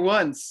remember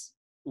once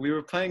we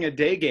were playing a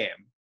day game,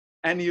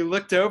 and you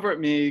looked over at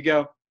me and you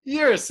go,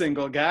 "You're a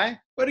single guy.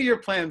 What are your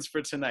plans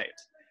for tonight?"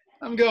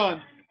 I'm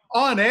going,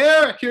 "On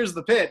air? Here's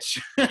the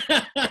pitch."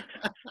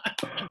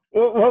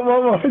 What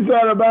was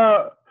that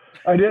about?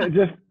 I did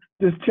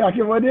just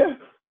checking with you.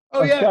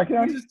 Oh, yeah,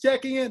 just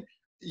checking in.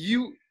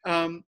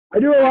 I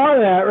do a lot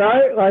of that,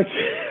 right? Like,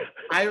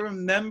 I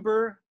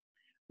remember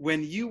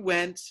when you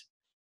went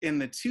in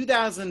the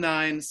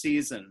 2009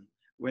 season,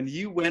 when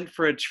you went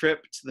for a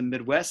trip to the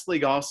Midwest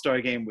League All-Star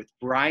Game with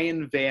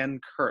Brian Van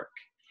Kirk.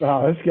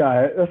 Oh, this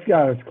guy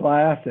was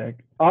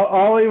classic.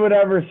 All he would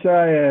ever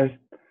say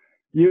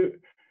is,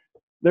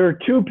 there are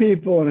two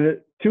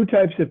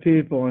types of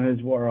people in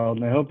his world,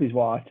 and I hope he's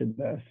watching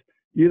this.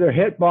 You either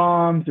hit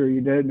bombs or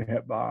you didn't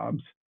hit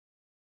bombs,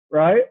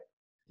 right?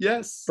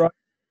 Yes.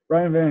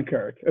 Brian Van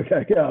Kirk.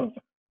 Okay, go.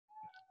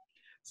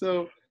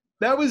 So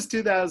that was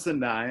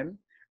 2009.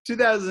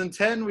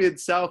 2010, we had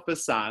Sal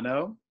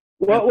Fasano.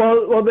 Well,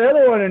 the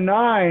other one in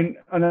 9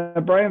 on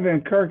the Brian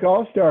Van Kirk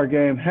All-Star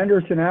Game,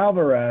 Henderson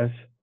Alvarez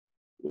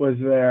was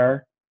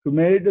there, who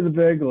made it to the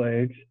big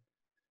leagues.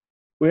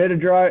 We had to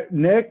drive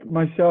Nick,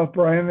 myself,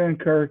 Brian Van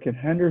Kirk, and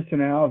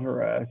Henderson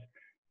Alvarez.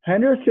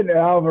 Henderson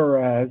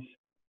Alvarez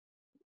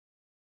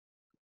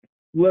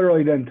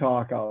literally didn't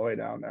talk all the way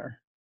down there.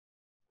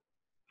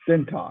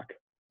 Didn't talk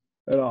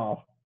at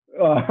all.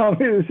 I mean,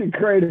 he was the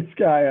greatest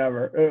guy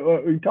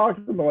ever. We talked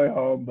on the way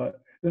home,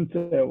 but didn't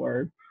say a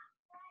word.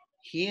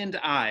 He and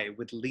I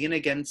would lean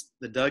against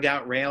the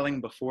dugout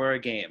railing before a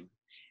game,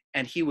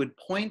 and he would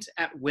point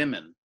at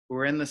women who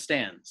were in the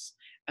stands.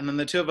 And then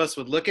the two of us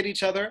would look at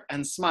each other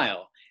and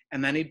smile,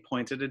 and then he'd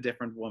point at a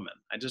different woman.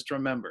 I just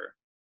remember.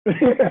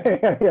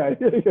 yeah.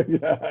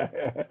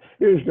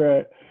 He was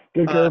great.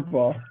 Good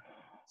curveball.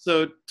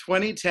 So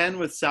 2010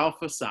 with Sal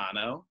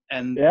Fasano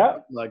and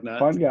Lugnuts.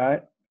 Fun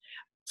guy.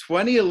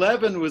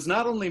 2011 was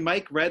not only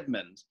Mike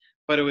Redmond,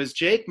 but it was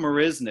Jake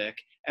Marisnick,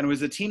 and it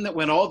was a team that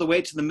went all the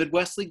way to the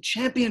Midwest League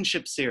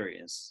Championship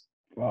Series.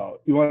 Wow.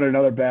 You want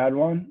another bad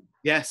one?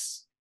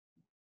 Yes.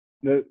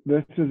 This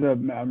is a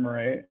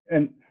memory.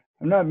 And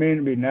I'm not meaning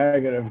to be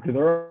negative, because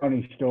there are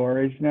funny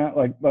stories now,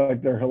 like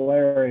they're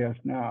hilarious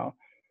now.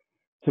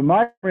 So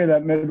my memory of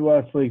that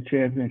Midwest League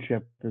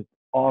Championship is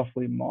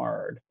awfully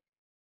marred.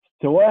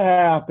 So what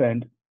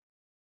happened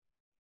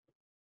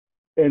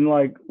in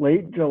like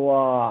late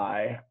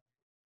July,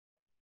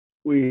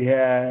 we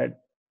had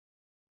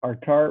our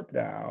tarp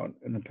down,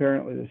 and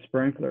apparently the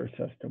sprinkler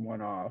system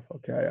went off,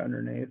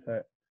 underneath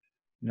it.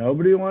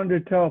 Nobody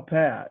wanted to tell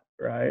Pat,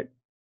 right?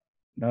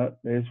 No,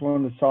 they just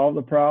wanted to solve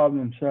the problem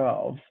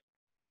themselves.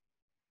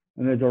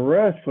 And there's a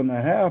risk when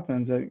that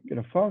happens that you get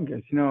a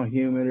fungus. You know how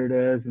humid it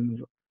is,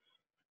 and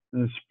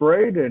the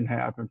spray didn't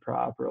happen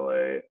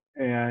properly,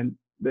 and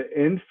the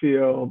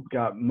infield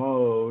got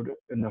mowed,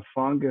 and the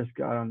fungus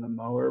got on the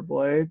mower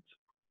blades.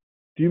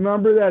 Do you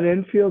remember that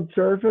infield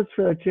surface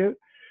for that chip?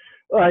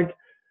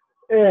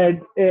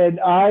 And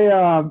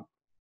I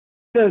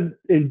had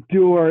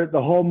endure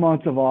the whole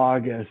month of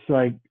August.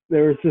 Like,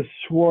 there was this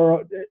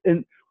swirl,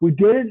 and we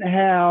didn't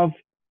have,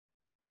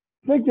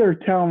 I think they were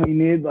telling me we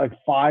needed like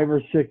 5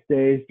 or 6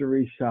 days to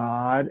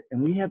resod,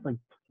 and we had like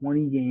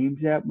 20 games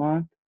that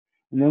month.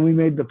 And then we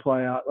made the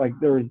playoff. Like,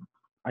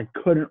 I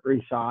couldn't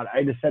resod.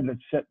 I just had to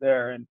sit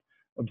there and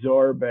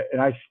absorb it.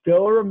 and I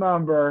still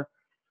remember,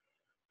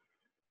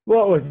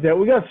 what was it?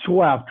 We got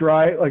swept,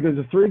 right? Like, it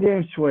was a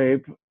 3-game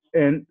sweep,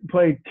 and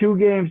played 2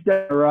 games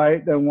down,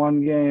 right? Then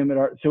 1 game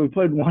so we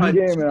played 1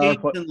 game in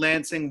our in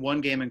Lansing,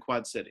 1 game in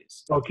Quad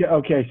Cities.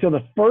 Okay. So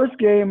the first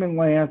game in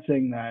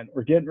Lansing, then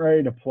we're getting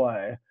ready to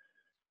play,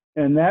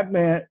 and that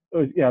man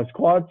it's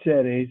Quad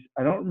Cities.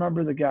 I don't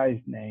remember the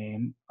guy's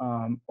name.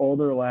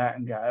 Older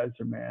Latin guy as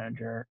a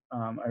manager.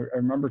 I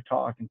remember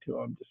talking to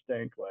him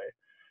distinctly,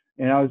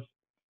 and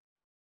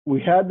we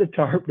had the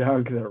tarp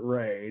down because it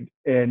rained,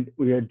 and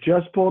we had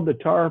just pulled the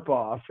tarp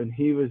off, and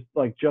he was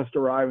like just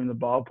arriving the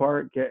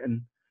ballpark,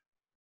 getting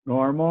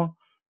normal.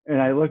 And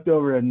I looked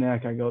over at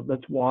Nick. I go,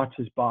 let's watch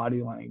his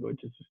body language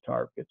as his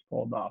tarp gets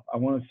pulled off. I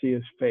want to see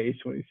his face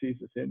when he sees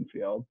this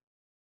infield.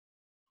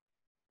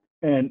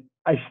 And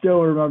I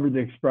still remember the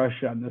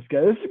expression on this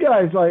guy. This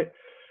guy's like,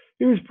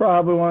 he was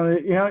probably one of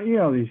the, you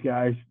know these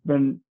guys,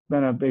 been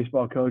a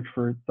baseball coach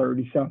for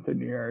 30-something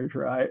years,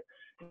 right?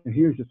 And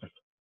he was just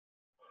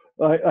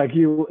like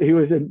he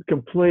was in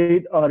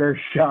complete, utter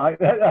shock.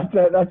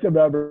 That's a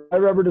memory. I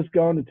remember just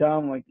going to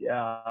town, like,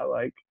 yeah,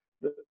 like,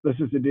 this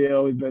is the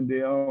deal we've been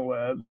dealing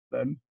with,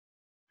 and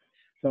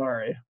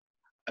sorry.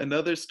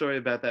 Another story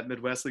about that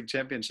Midwest League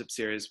Championship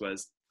Series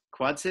was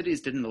Quad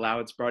Cities didn't allow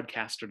its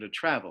broadcaster to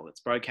travel. Its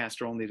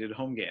broadcaster only did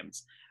home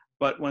games.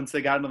 But once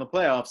they got into the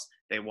playoffs,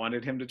 they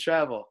wanted him to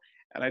travel.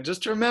 And I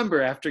just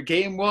remember after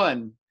game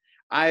one,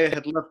 I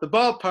had left the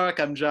ballpark,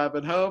 I'm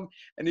driving home,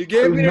 and you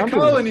gave me a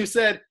call and you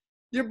said,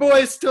 your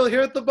boy's still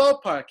here at the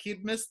ballpark.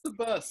 He'd missed the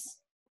bus.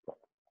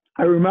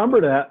 I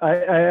remember that.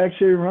 I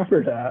actually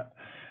remember that.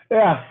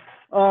 Yeah.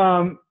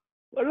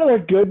 What are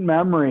the good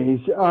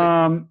memories?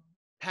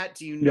 Pat,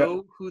 do you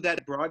know who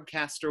that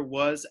broadcaster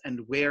was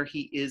and where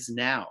he is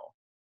now?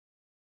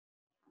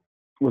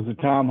 Was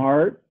it Tom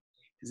Hart?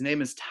 His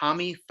name is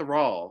Tommy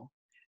Thrall,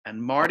 and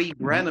Marty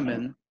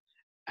Brenneman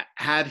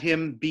had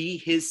him be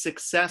his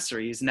successor.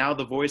 He's now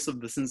the voice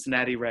of the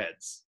Cincinnati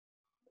Reds.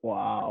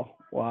 Wow.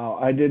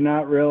 I did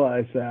not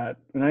realize that.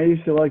 And I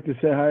used to like to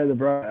say hi to the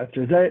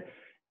broadcasters.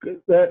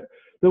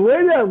 The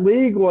way that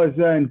league was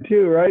then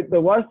too, right? The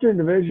Western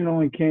Division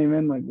only came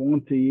in like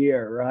once a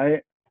year,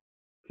 right?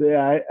 So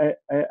yeah,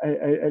 I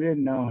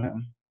didn't know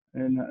him.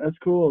 And that's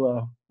cool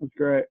though. That's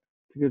great.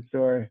 It's a good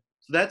story.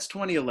 So that's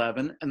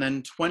 2011. And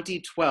then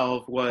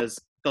 2012 was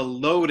the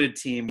loaded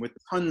team with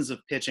tons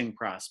of pitching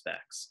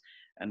prospects.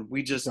 And we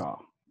had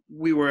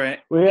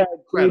JP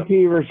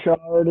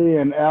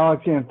Ricciardi and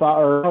Alex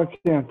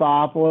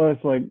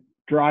Anthopoulos like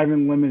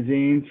driving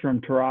limousines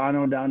from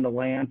Toronto down to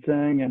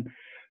Lansing, and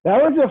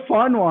that was a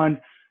fun one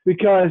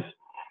because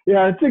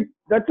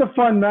that's a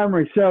fun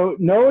memory. So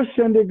Noah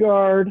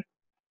Syndergaard,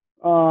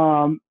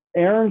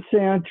 Aaron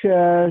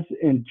Sanchez,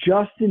 and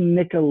Justin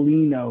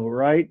Nicolino,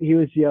 right? He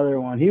was the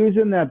other one. He was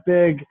in that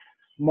big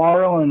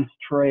Marlins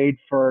trade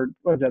for,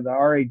 what was that, the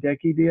R.A.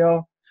 Dickey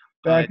deal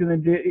back in the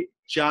day?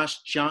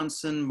 Josh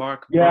Johnson,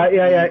 Mark. Yeah.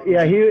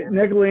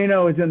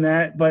 Nicolino was in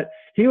that, but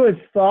he was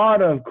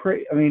thought of,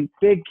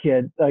 big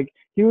kid. Like,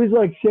 he was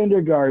like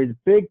Syndergaard,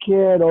 big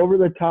kid, over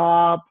the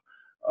top,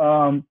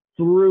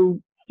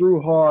 threw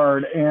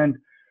hard. And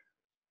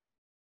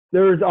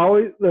there was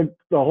always the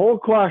whole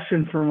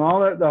question from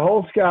the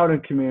whole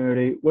scouting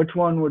community, which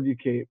one would you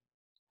keep?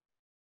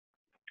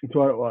 That's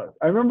what it was.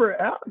 I remember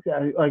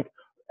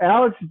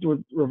Alex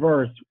was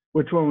reversed.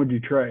 Which one would you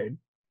trade?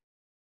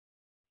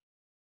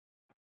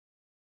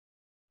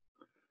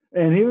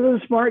 And he was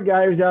a smart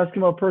guy. He was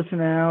asking about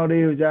personality.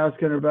 He was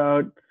asking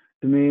about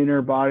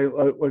demeanor, body,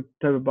 what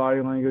type of body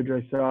language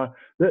I saw.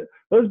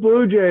 Those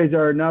Blue Jays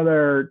are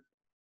another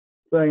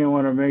thing I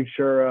want to make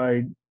sure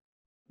I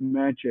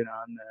mention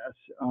on this,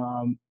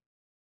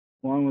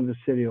 along with the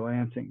city of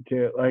Lansing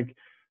too.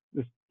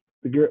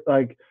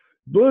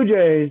 Blue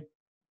Jays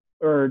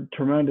are a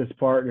tremendous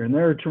partner, and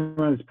they're a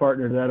tremendous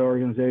partner to that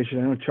organization.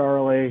 I know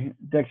Charlie,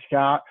 Dick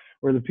Scott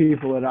were the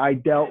people that I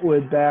dealt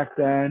with back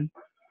then.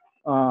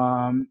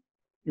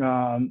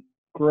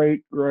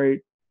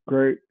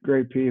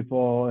 Great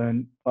people,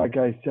 and like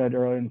I said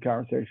earlier in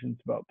conversations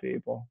about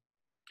people.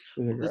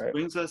 This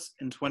brings us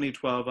in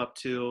 2012 up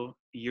to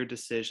your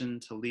decision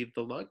to leave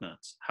the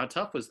Lugnuts. How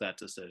tough was that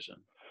decision?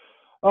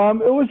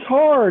 It was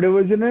hard. It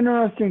was an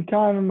interesting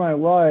time in my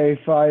life.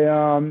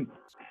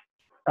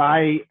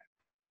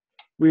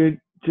 We had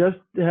just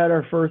had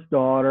our first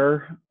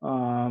daughter,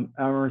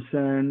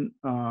 Emerson,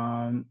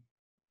 the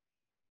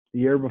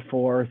year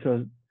before,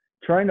 so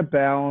trying to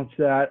balance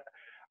that.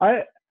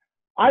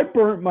 I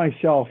burnt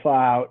myself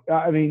out.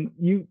 I mean,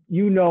 you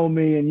know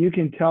me, and you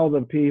can tell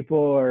the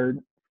people are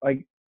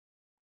like,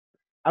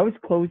 I was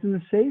closing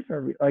the safe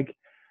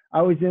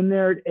I was in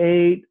there at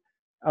 8.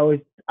 I was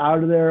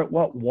out of there at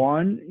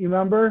 1? You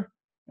remember?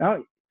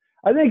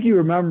 I think you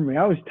remember me.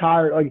 I was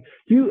tired.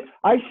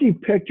 I see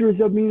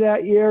pictures of me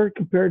that year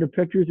compared to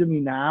pictures of me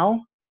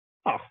now.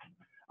 Oh,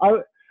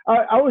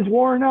 I was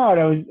worn out.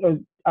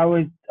 I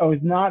was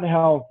not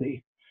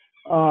healthy.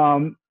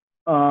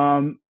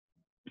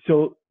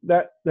 So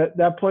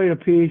that played a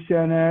piece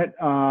in it.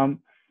 I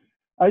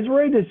was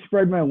ready to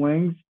spread my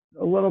wings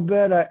a little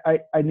bit.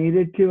 I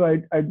needed to.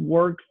 I'd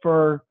worked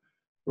for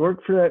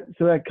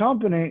that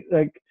company.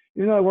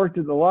 I worked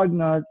at the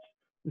Lugnuts,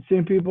 the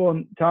same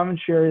people, Tom and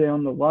Sherry, they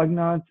own the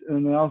Lugnuts,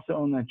 and they also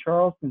own that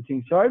Charleston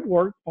team. So I'd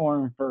worked for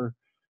them for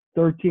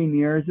 13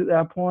 years at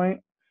that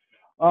point.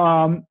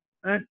 And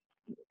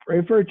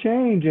ready for a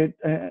change. I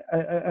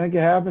think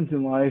it happens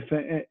in life,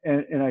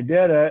 and I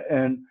did it,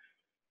 and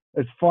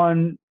it's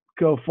fun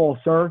to go full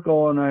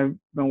circle. And I've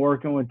been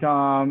working with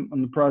Tom.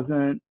 I'm the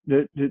president,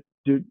 the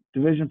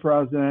division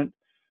president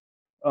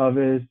of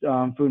his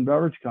food and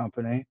beverage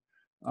company,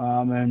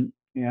 and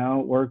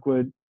work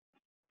with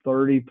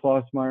 30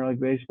 plus minor league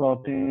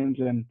baseball teams,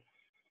 and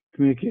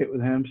communicate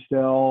with him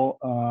still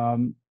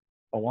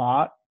a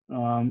lot,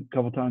 a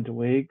couple times a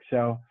week.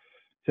 So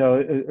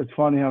it's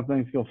funny how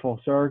things go full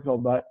circle.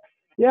 But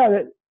yeah,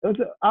 it was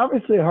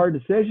obviously a hard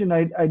decision.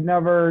 I'd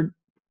never,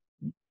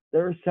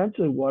 they're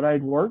essentially what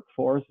I'd worked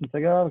for since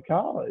I got out of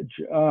college.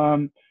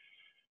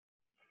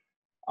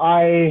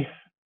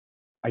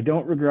 I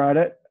don't regret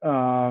it.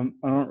 I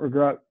don't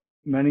regret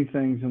many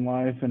things in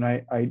life, and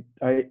I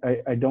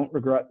don't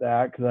regret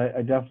that because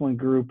I definitely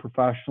grew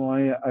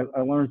professionally.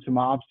 I learned some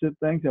opposite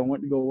things. I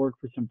went to go work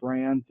for some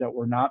brands that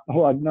were not the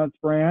Lugnuts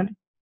brand,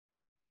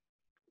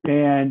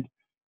 and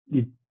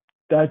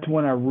that's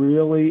when I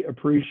really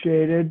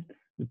appreciated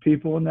the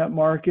people in that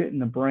market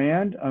and the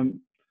brand. I'm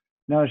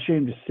not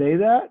ashamed to say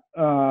that.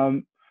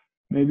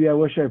 Maybe I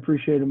wish I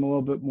appreciated them a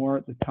little bit more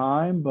at the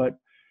time, but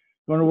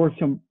going to work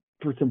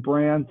for some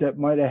brands that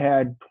might have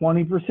had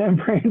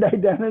 20% brand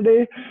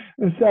identity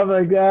and stuff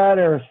like that,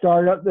 or a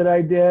startup that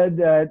I did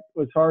that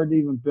was hard to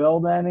even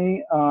build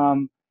any.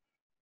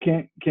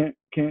 Came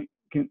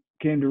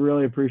to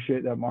really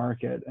appreciate that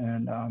market,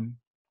 and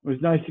it was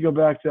nice to go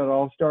back to that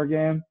All-Star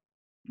game.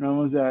 When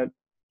was that?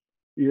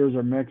 Years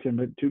are mixing,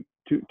 but two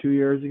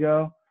years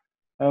ago,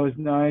 that was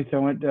nice. I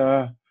went to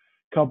a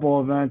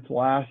couple events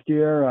last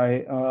year.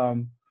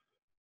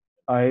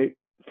 I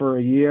for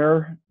a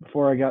year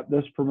before I got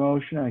this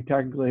promotion, I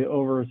technically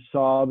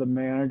oversaw the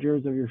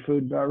managers of your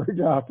food and beverage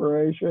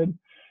operation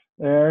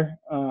there.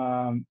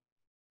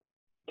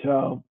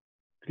 So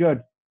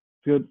good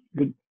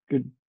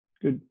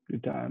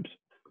times.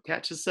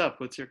 Catch us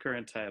up. What's your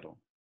current title?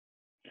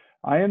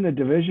 I am the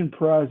division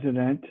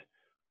president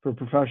for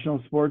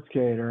professional sports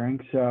catering.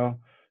 So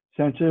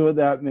essentially what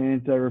that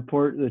means, I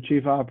report to the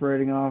chief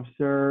operating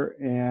officer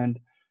and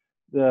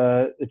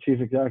the chief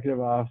executive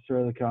officer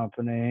of the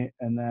company,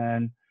 and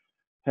then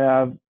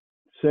have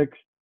 6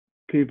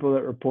 people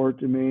that report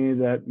to me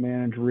that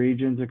manage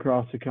regions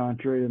across the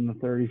country and the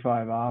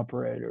 35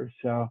 operators.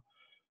 So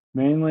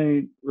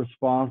mainly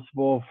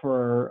responsible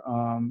for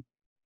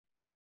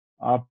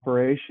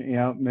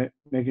operation,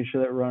 making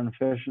sure that we're running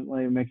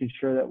efficiently, making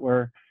sure that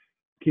we're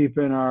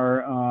keeping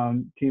our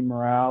team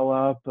morale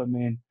up. I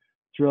mean,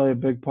 it's really a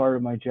big part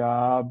of my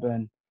job,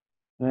 and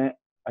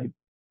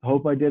I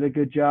hope I did a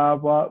good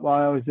job while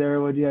I was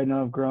there with you. I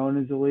know I've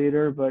grown as a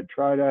leader, but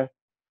try to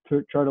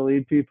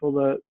lead people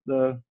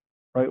the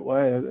right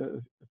way.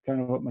 It's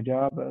kind of what my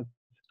job is.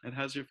 And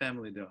how's your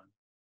family doing?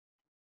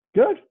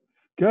 Good.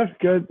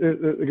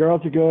 The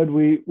girls are good.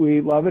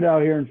 We love it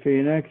out here in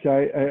Phoenix.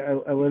 I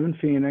live in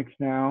Phoenix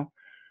now,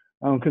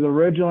 because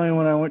originally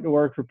when I went to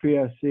work for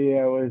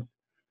PSC,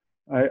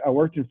 I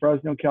worked in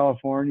Fresno,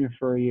 California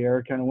for a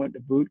year. Kind of went to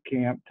boot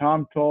camp.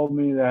 Tom told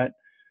me that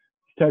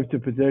types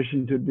of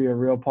positions would be a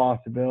real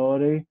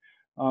possibility,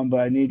 but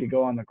I need to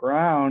go on the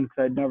ground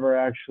because I'd never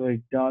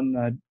actually done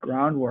the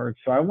groundwork.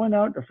 So I went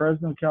out to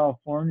Fresno,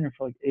 California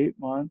for like 8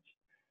 months.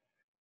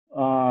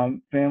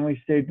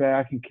 Family stayed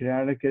back in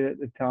Connecticut at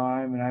the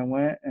time, and I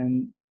went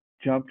and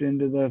jumped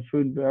into the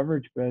food and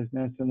beverage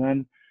business, and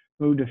then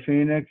moved to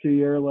Phoenix a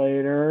year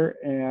later,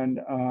 and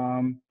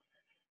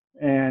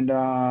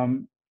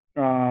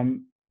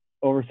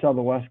oversaw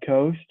the West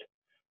Coast.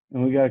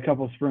 And we got a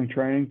couple of spring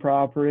training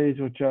properties,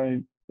 which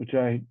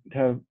I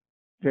have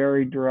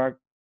very direct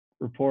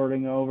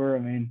reporting over. I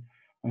mean,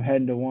 I'm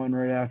heading to one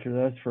right after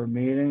this for a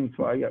meeting. That's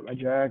why I got my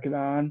jacket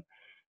on.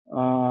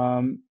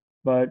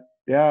 But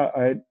yeah,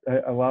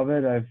 I love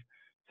it.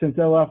 Since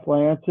I left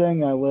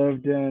Lansing, I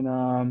lived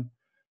in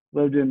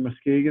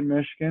Muskegon,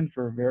 Michigan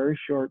for a very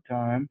short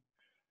time,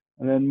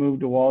 and then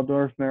moved to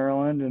Waldorf,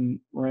 Maryland, and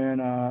ran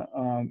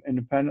a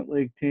independent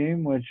league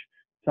team, which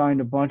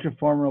signed a bunch of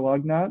former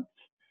Lugnuts.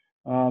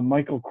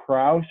 Michael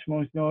Kraus,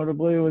 most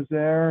notably, was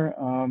there.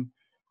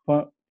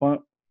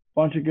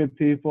 Bunch of good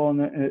people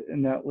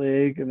in that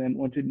league, and then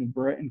went to New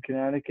Britain,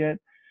 Connecticut,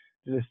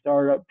 did a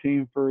startup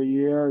team for a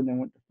year, and then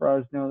went to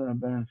Fresno. Then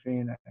I've been in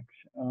Phoenix.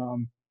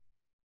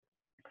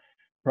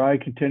 Probably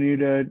continue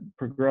to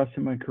progress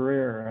in my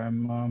career.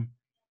 I'm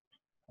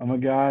a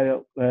guy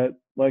that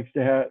likes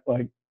to have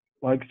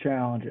likes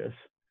challenges.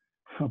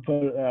 I'll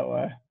put it that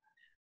way.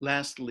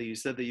 Lastly, you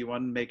said that you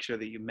wanted to make sure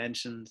that you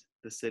mentioned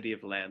the city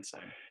of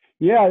Lansing.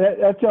 Yeah,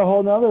 that's a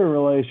whole nother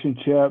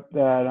relationship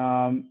that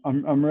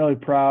I'm really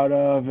proud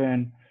of,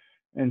 and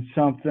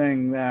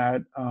something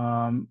that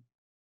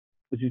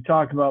as you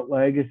talk about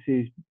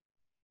legacies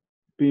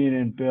being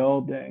in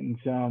buildings,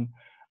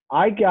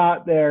 I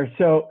got there.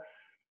 So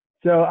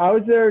I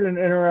was there at an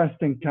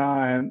interesting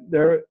time.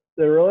 The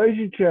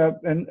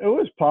relationship, and it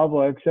was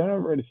public, so I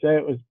don't know to say,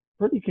 it was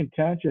pretty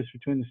contentious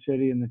between the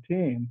city and the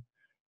team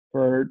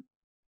for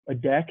a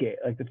decade,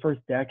 like the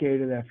first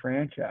decade of that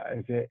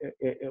franchise.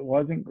 It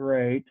wasn't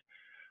great.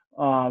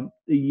 The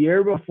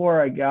year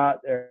before I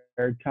got there,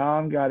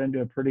 Tom got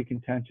into a pretty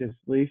contentious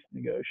lease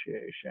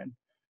negotiation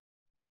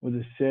with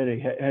the city.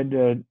 Had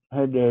to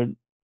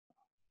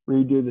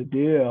redo the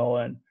deal,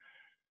 and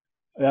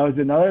that was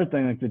another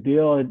thing. Like, the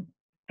deal had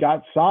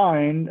got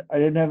signed. I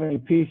didn't have any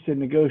piece in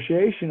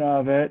negotiation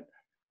of it,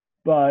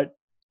 but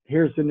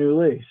here's the new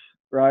lease.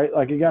 right?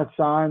 Like it got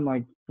signed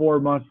like 4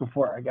 months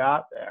before I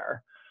got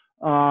there.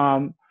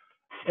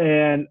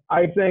 And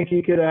I think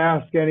you could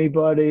ask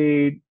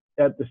anybody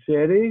at the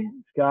city,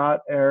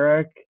 Scott,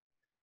 Eric,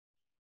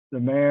 the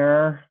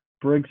mayor,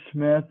 Briggs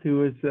Smith,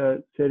 who is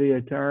the city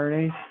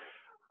attorney,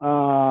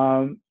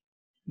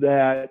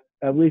 that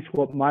at least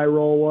what my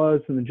role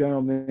was and the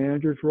general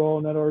manager's role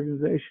in that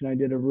organization, I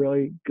did a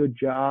really good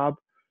job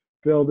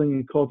building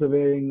and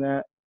cultivating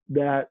that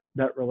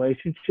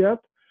relationship.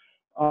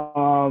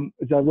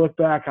 As I look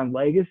back on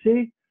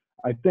legacy,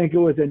 I think it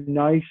was a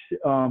nice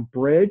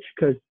bridge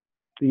because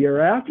the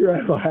year after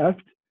I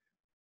left,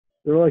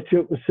 the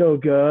relationship was so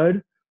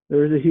good.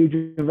 There was a huge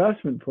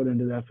investment put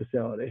into that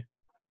facility,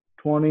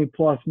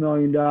 $20+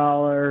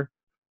 million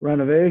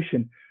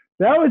renovation.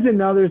 That was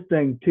another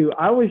thing too.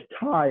 I was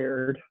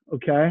tired,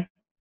 okay?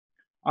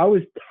 I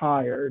was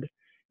tired,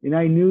 and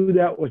I knew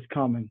that was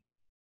coming.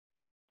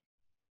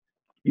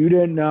 You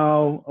didn't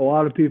know. A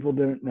lot of people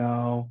didn't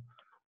know.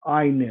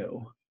 I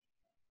knew.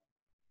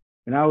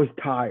 And I was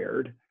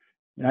tired.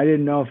 And I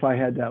didn't know if I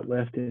had that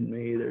lift in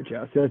me either,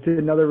 Jeff. So that's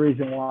another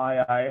reason why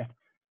I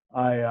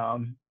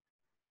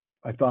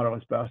thought it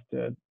was best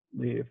to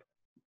leave.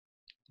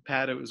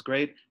 Pat, it was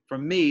great for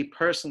me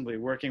personally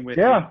working with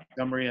you,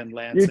 Montgomery and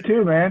Lansing. You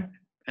too, man.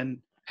 And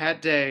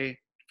Pat Day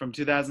from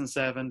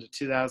 2007 to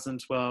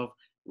 2012,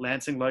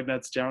 Lansing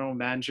Lugnuts general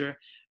manager.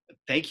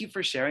 Thank you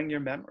for sharing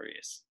your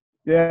memories.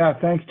 Yeah,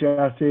 thanks,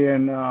 Jesse.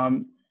 And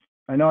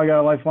I know I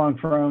got a lifelong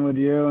friend with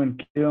you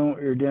and doing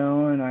what you're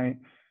doing.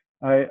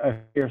 I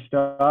hear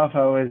stuff.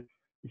 I was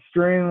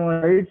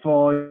extremely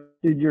grateful. You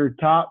did your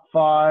top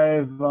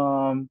 5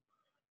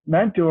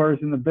 mentors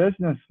in the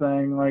business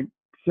thing like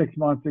 6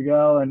 months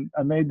ago, and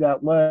I made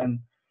that list. And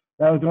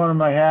that was one of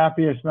my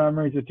happiest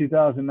memories of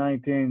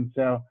 2019.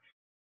 So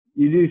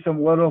you do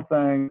some little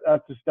things.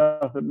 That's the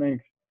stuff that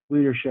makes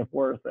leadership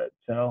worth it.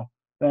 So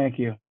thank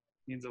you.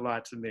 Means a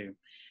lot to me.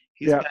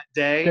 He's Pat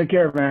Day. Take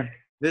care, man.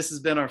 This has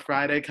been our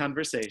Friday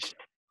conversation.